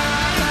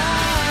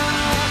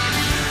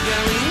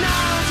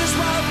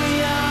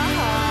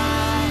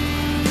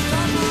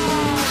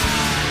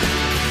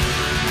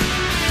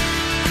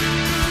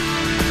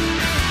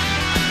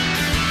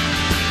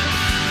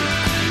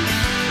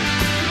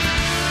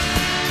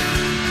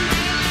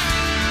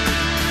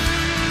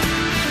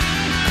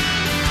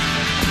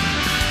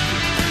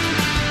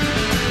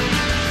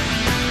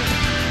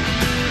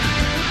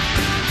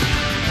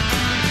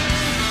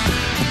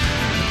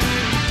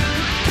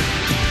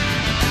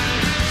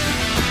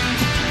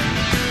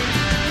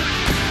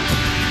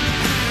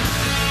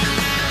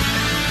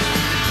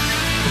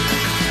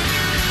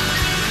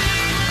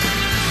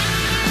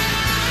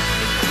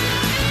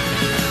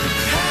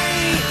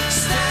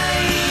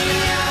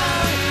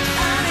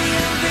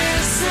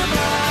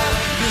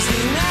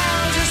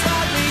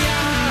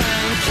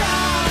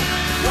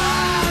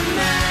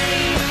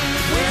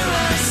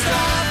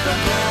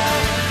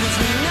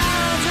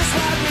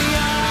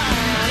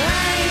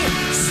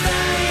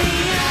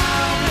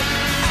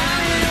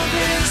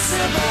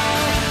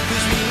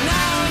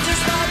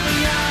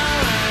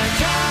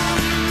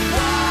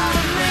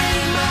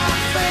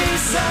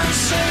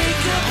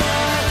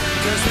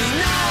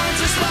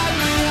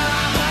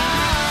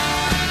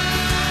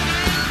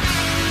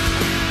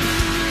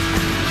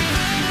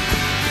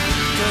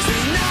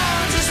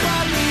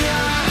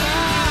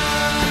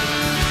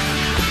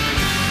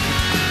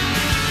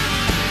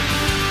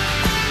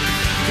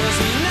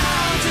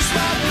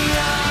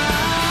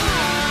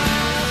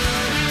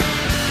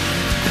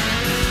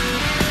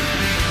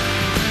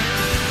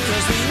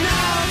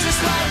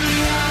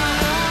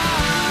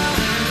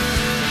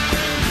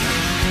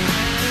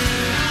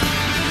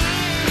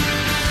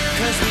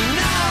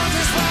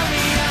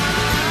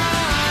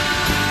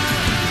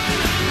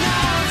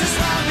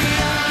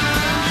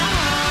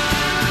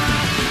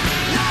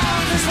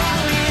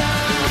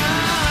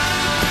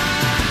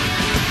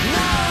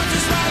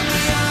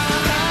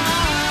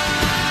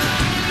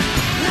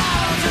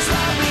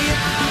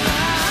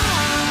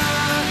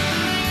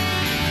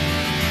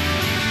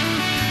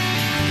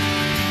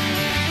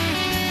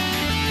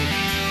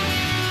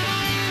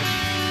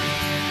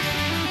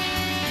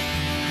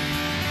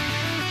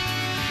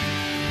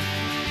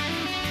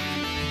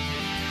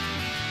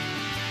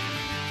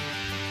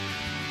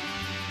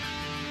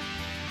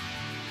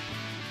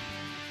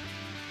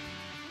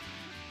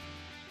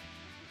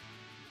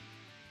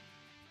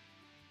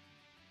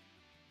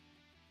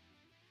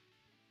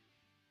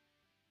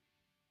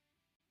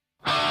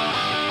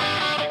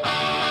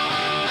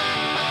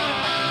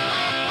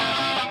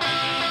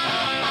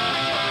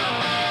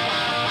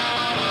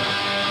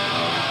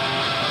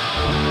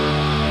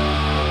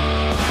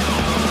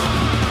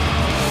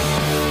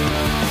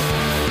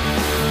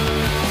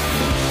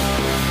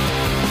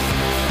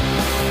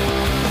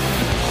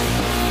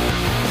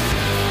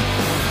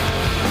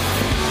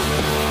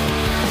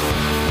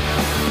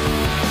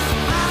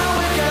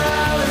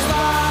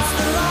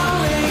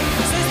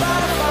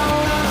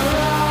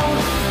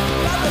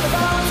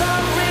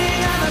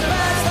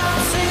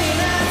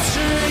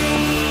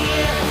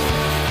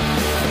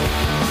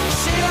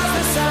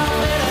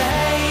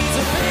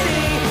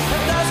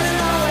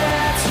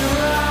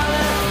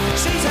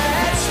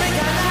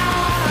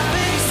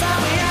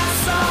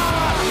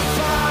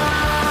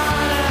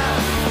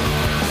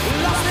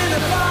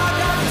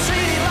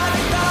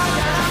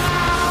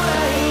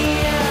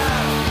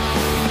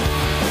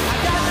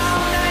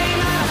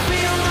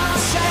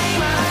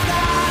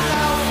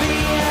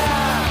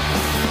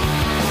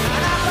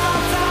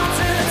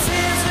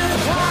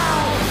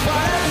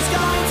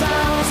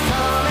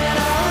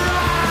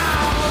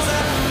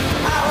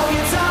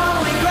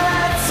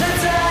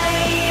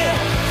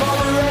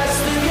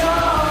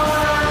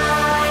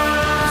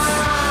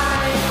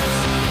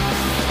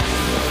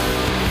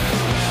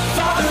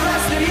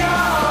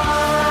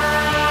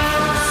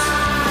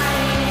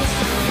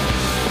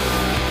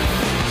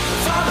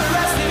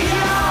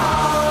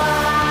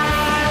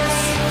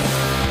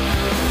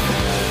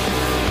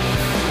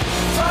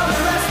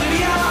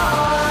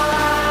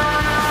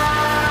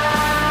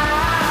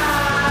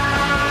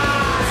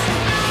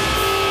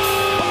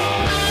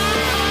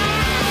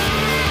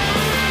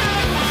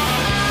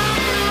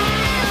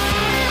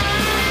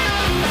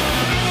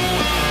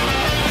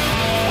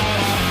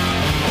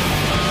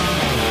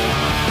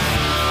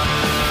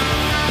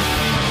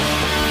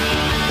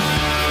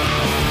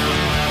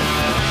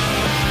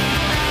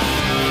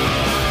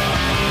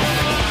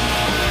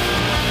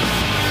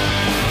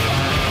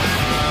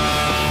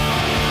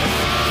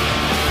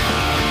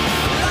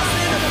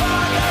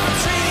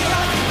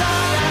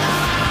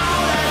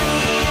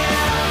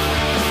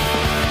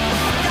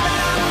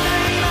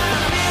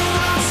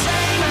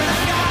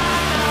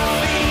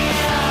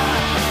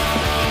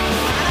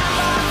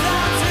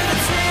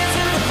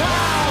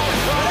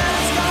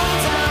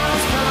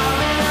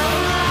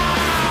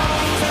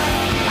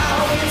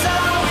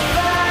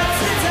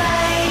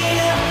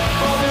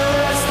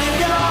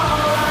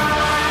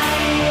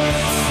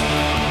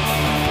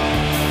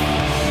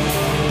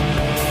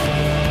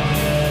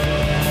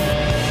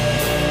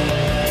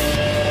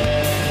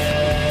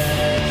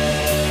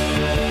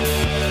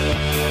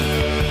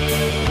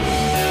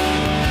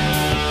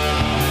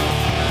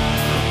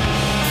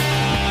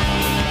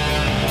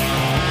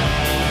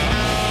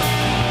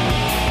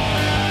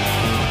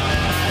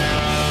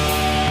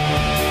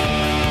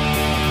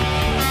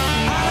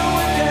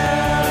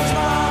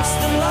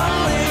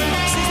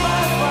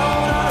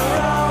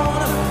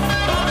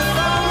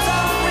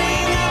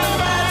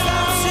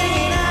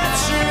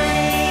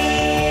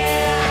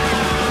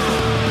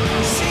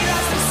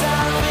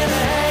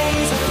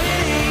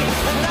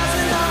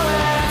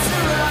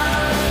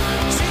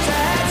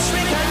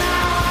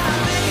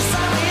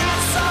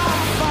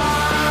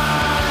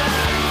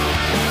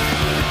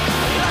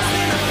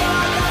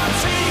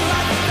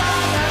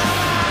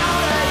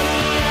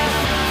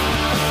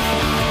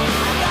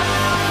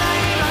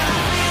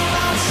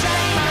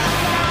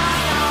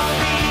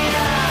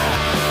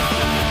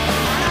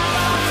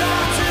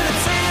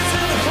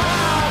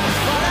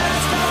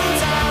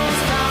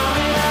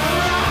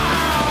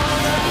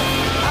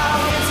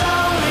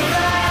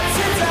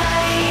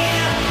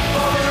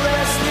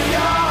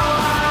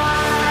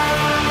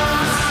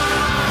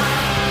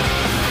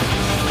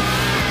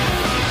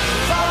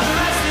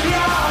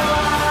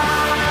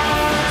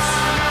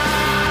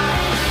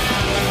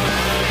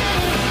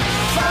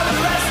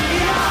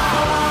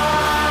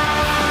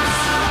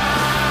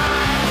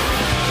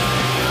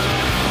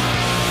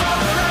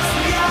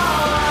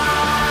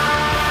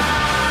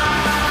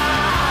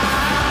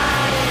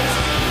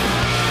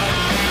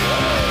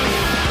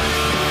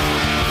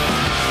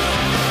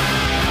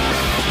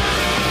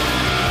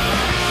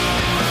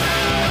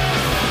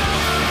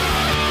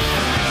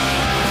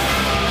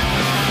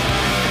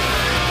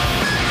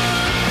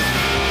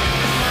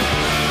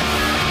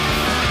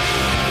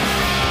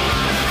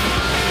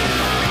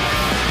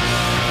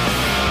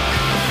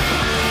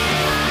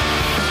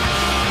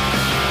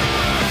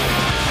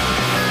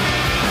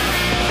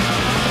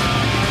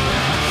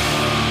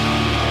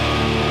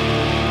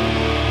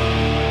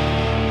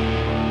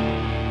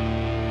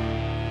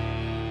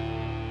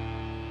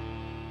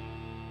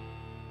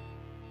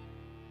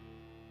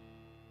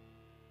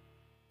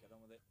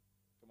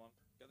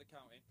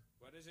counting.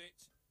 Where is it?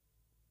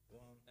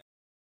 1.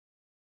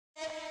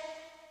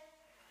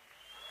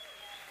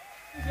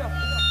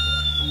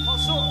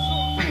 What's up?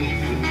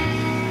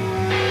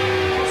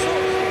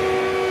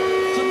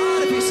 Doesn't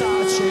matter if it's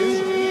out of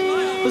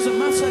tune. Doesn't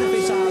matter if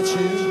it's out of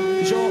tune.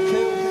 Because you're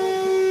cool.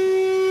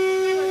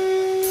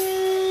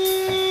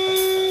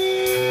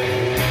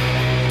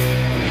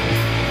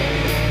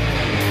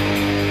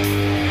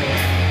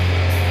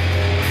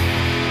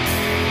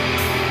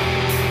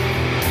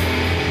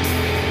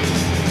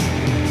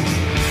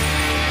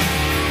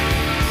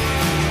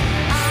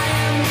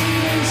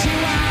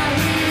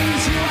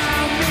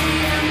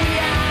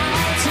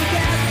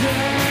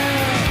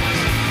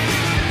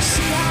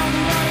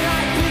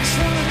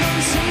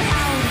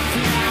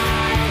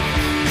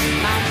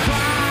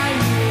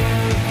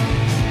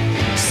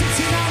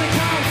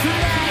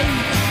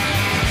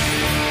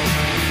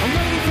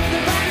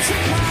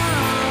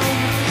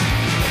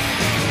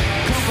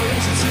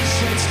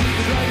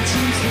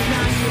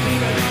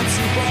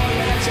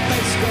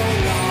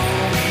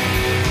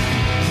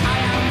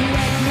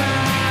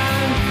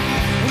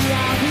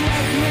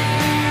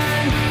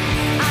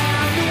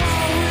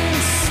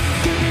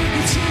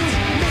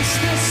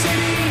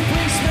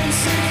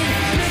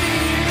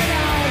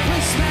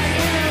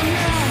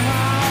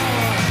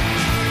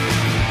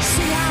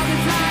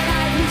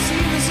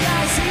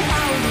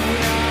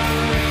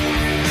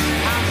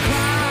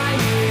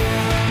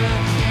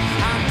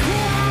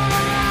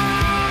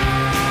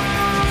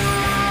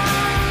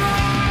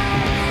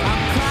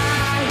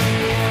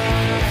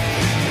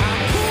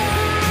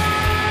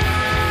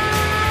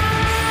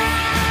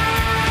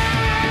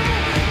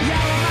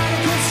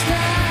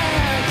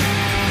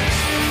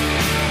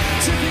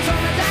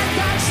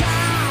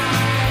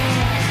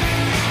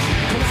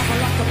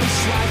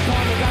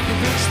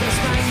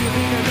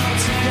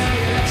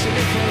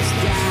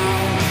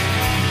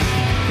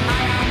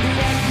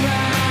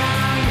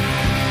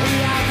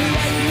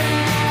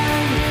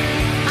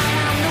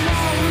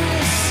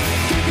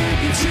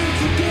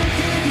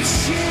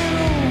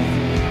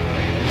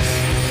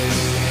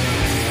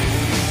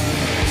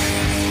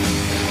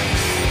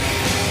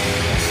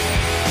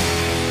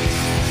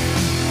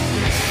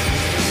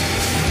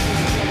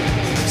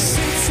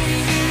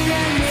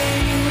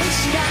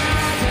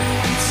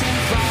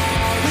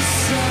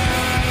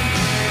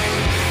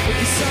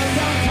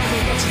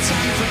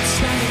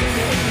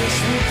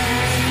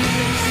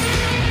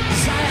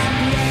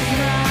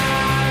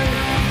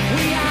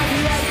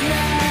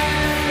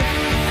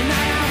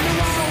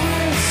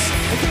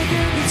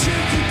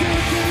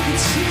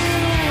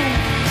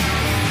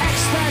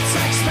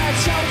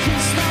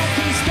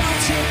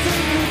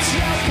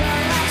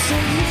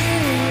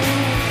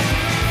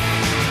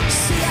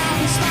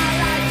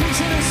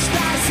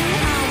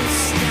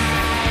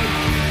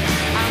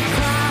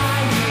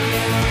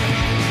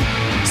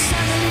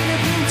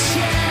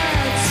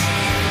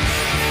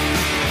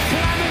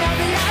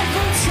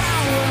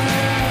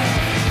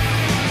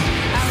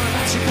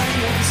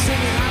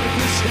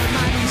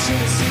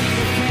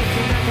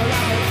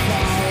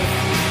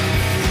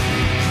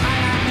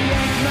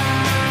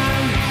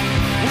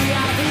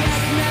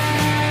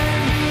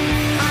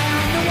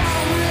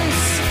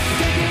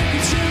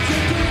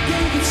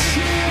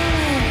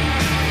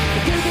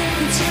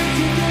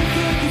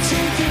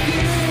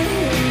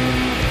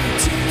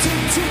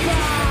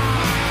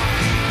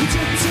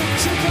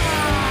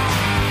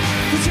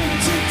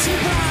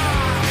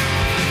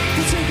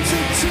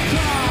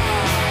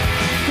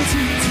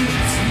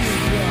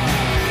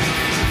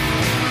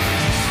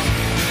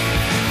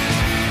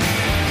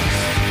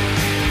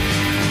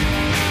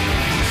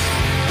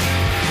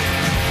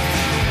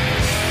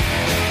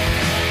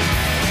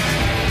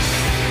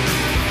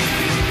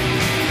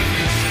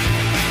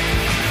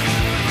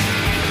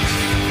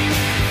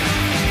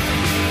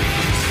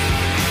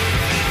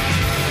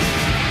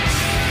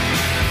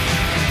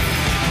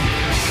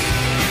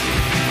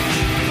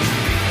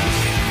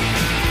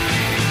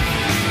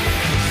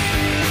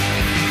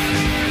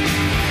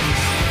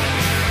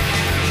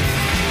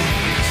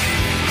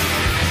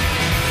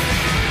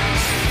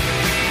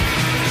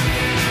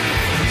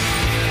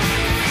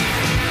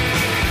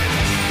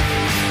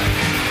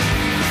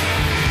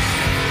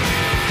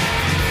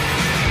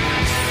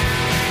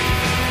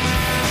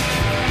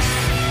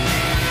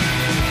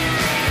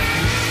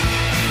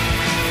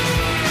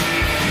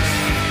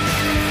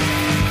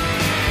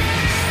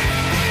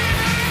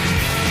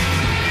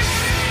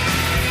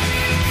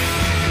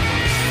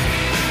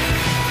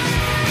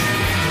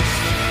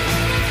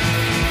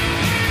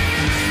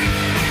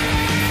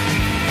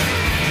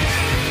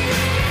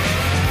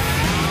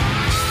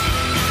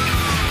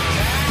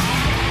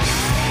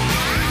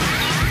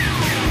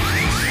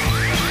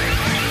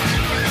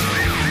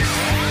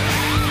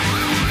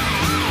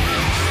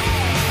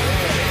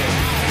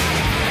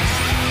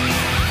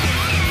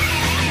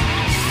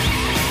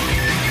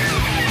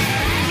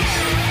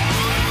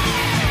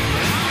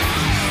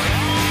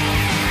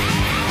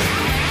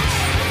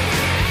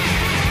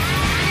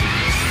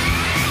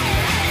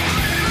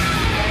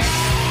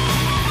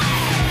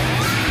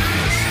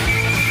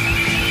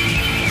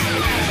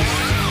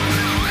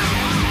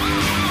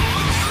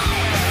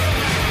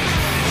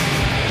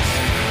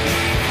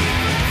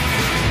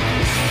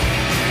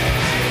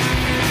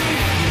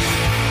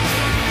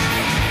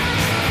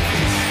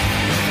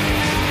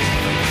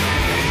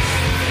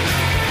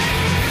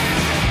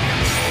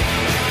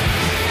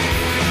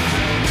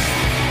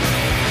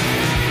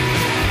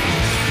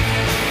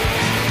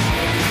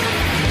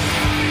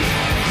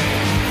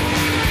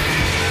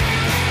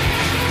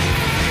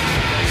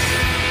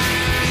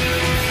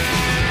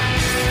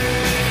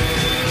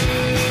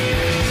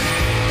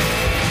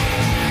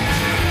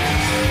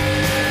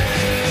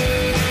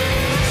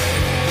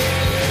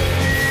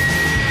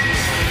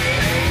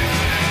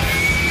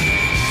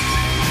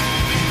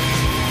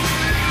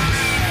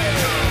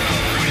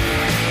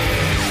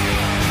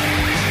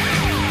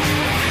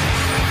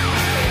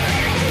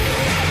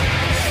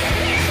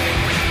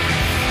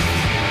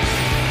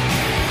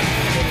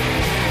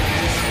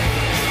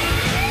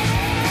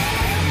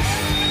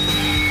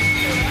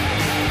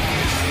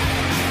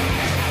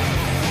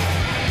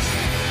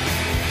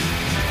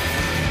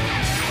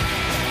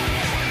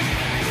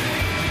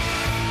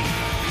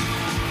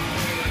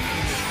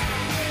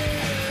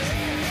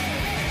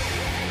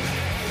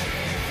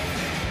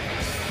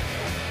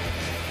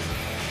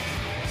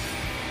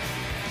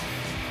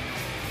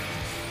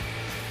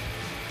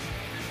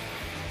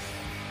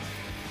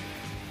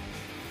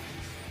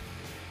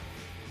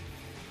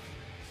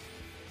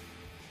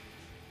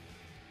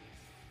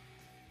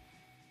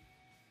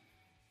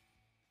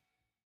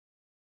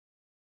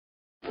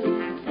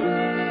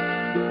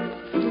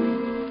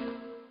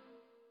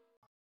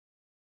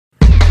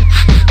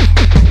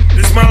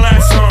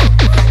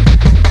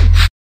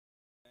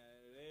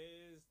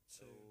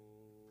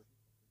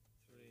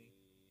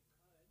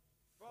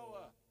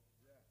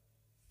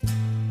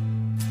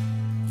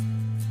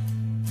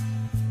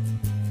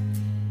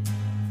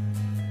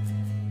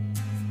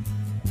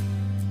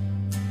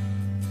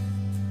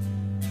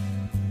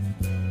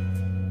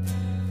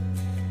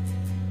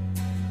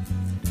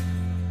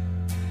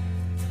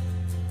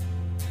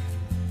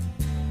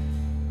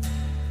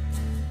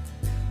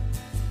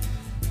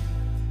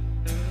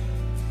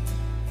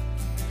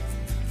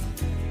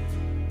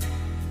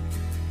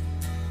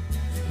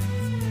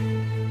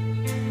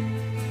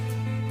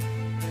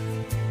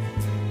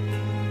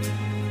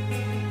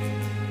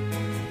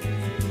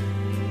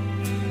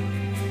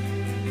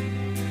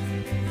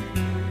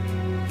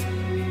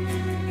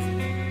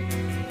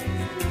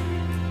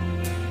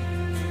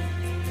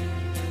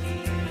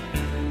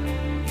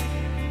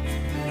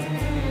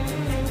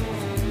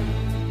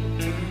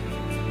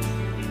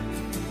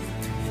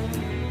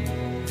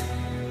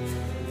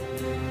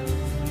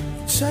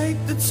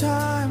 take the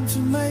time to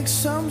make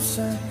some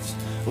sense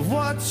of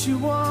what you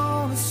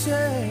want to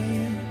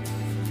say,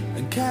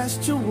 and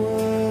cast your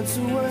words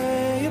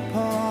away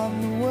upon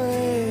the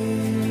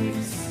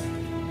waves,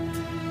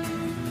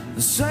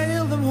 and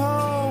sail them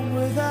home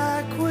with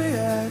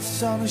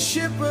acquiesce on a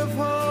ship of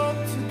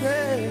hope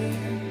today.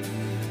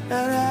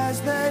 And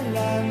as they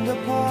land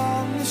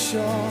upon the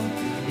shore,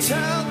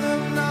 tell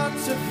them not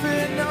to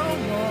fear no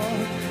more.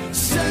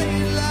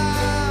 Say it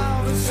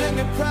loud and sing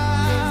it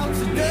proud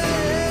today.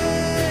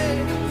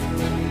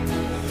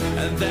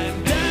 And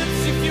then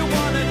dance if you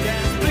wanna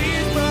dance.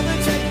 Please, brother,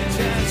 take a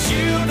chance.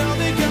 You know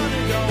they're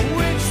gonna go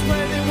which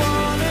way they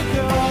wanna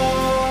go.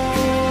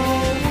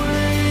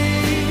 We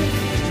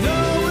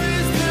know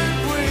is that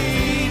we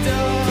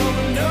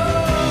don't know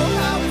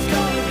how it's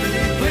gonna be.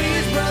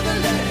 Please, brother,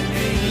 let it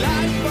be.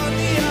 Life, on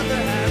the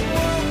other hand,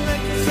 won't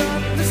make us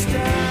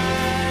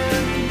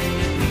understand.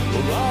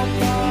 We're all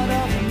part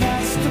of a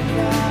master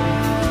plan.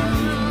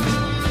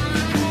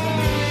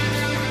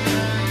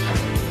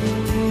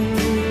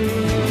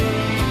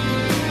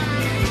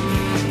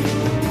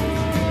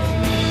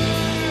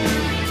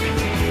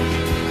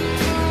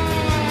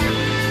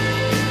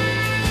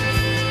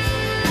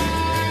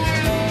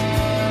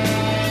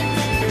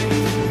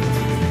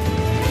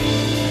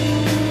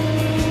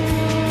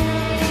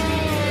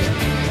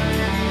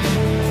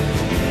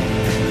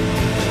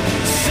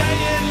 Say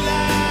it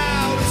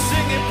loud and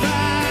sing it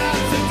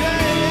proud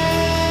today.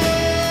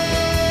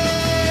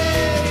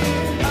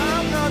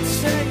 I'm not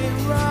saying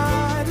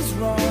right is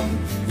wrong.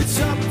 It's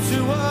up to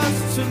us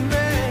to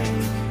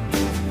make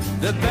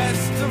the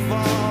best of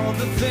all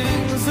the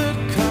things that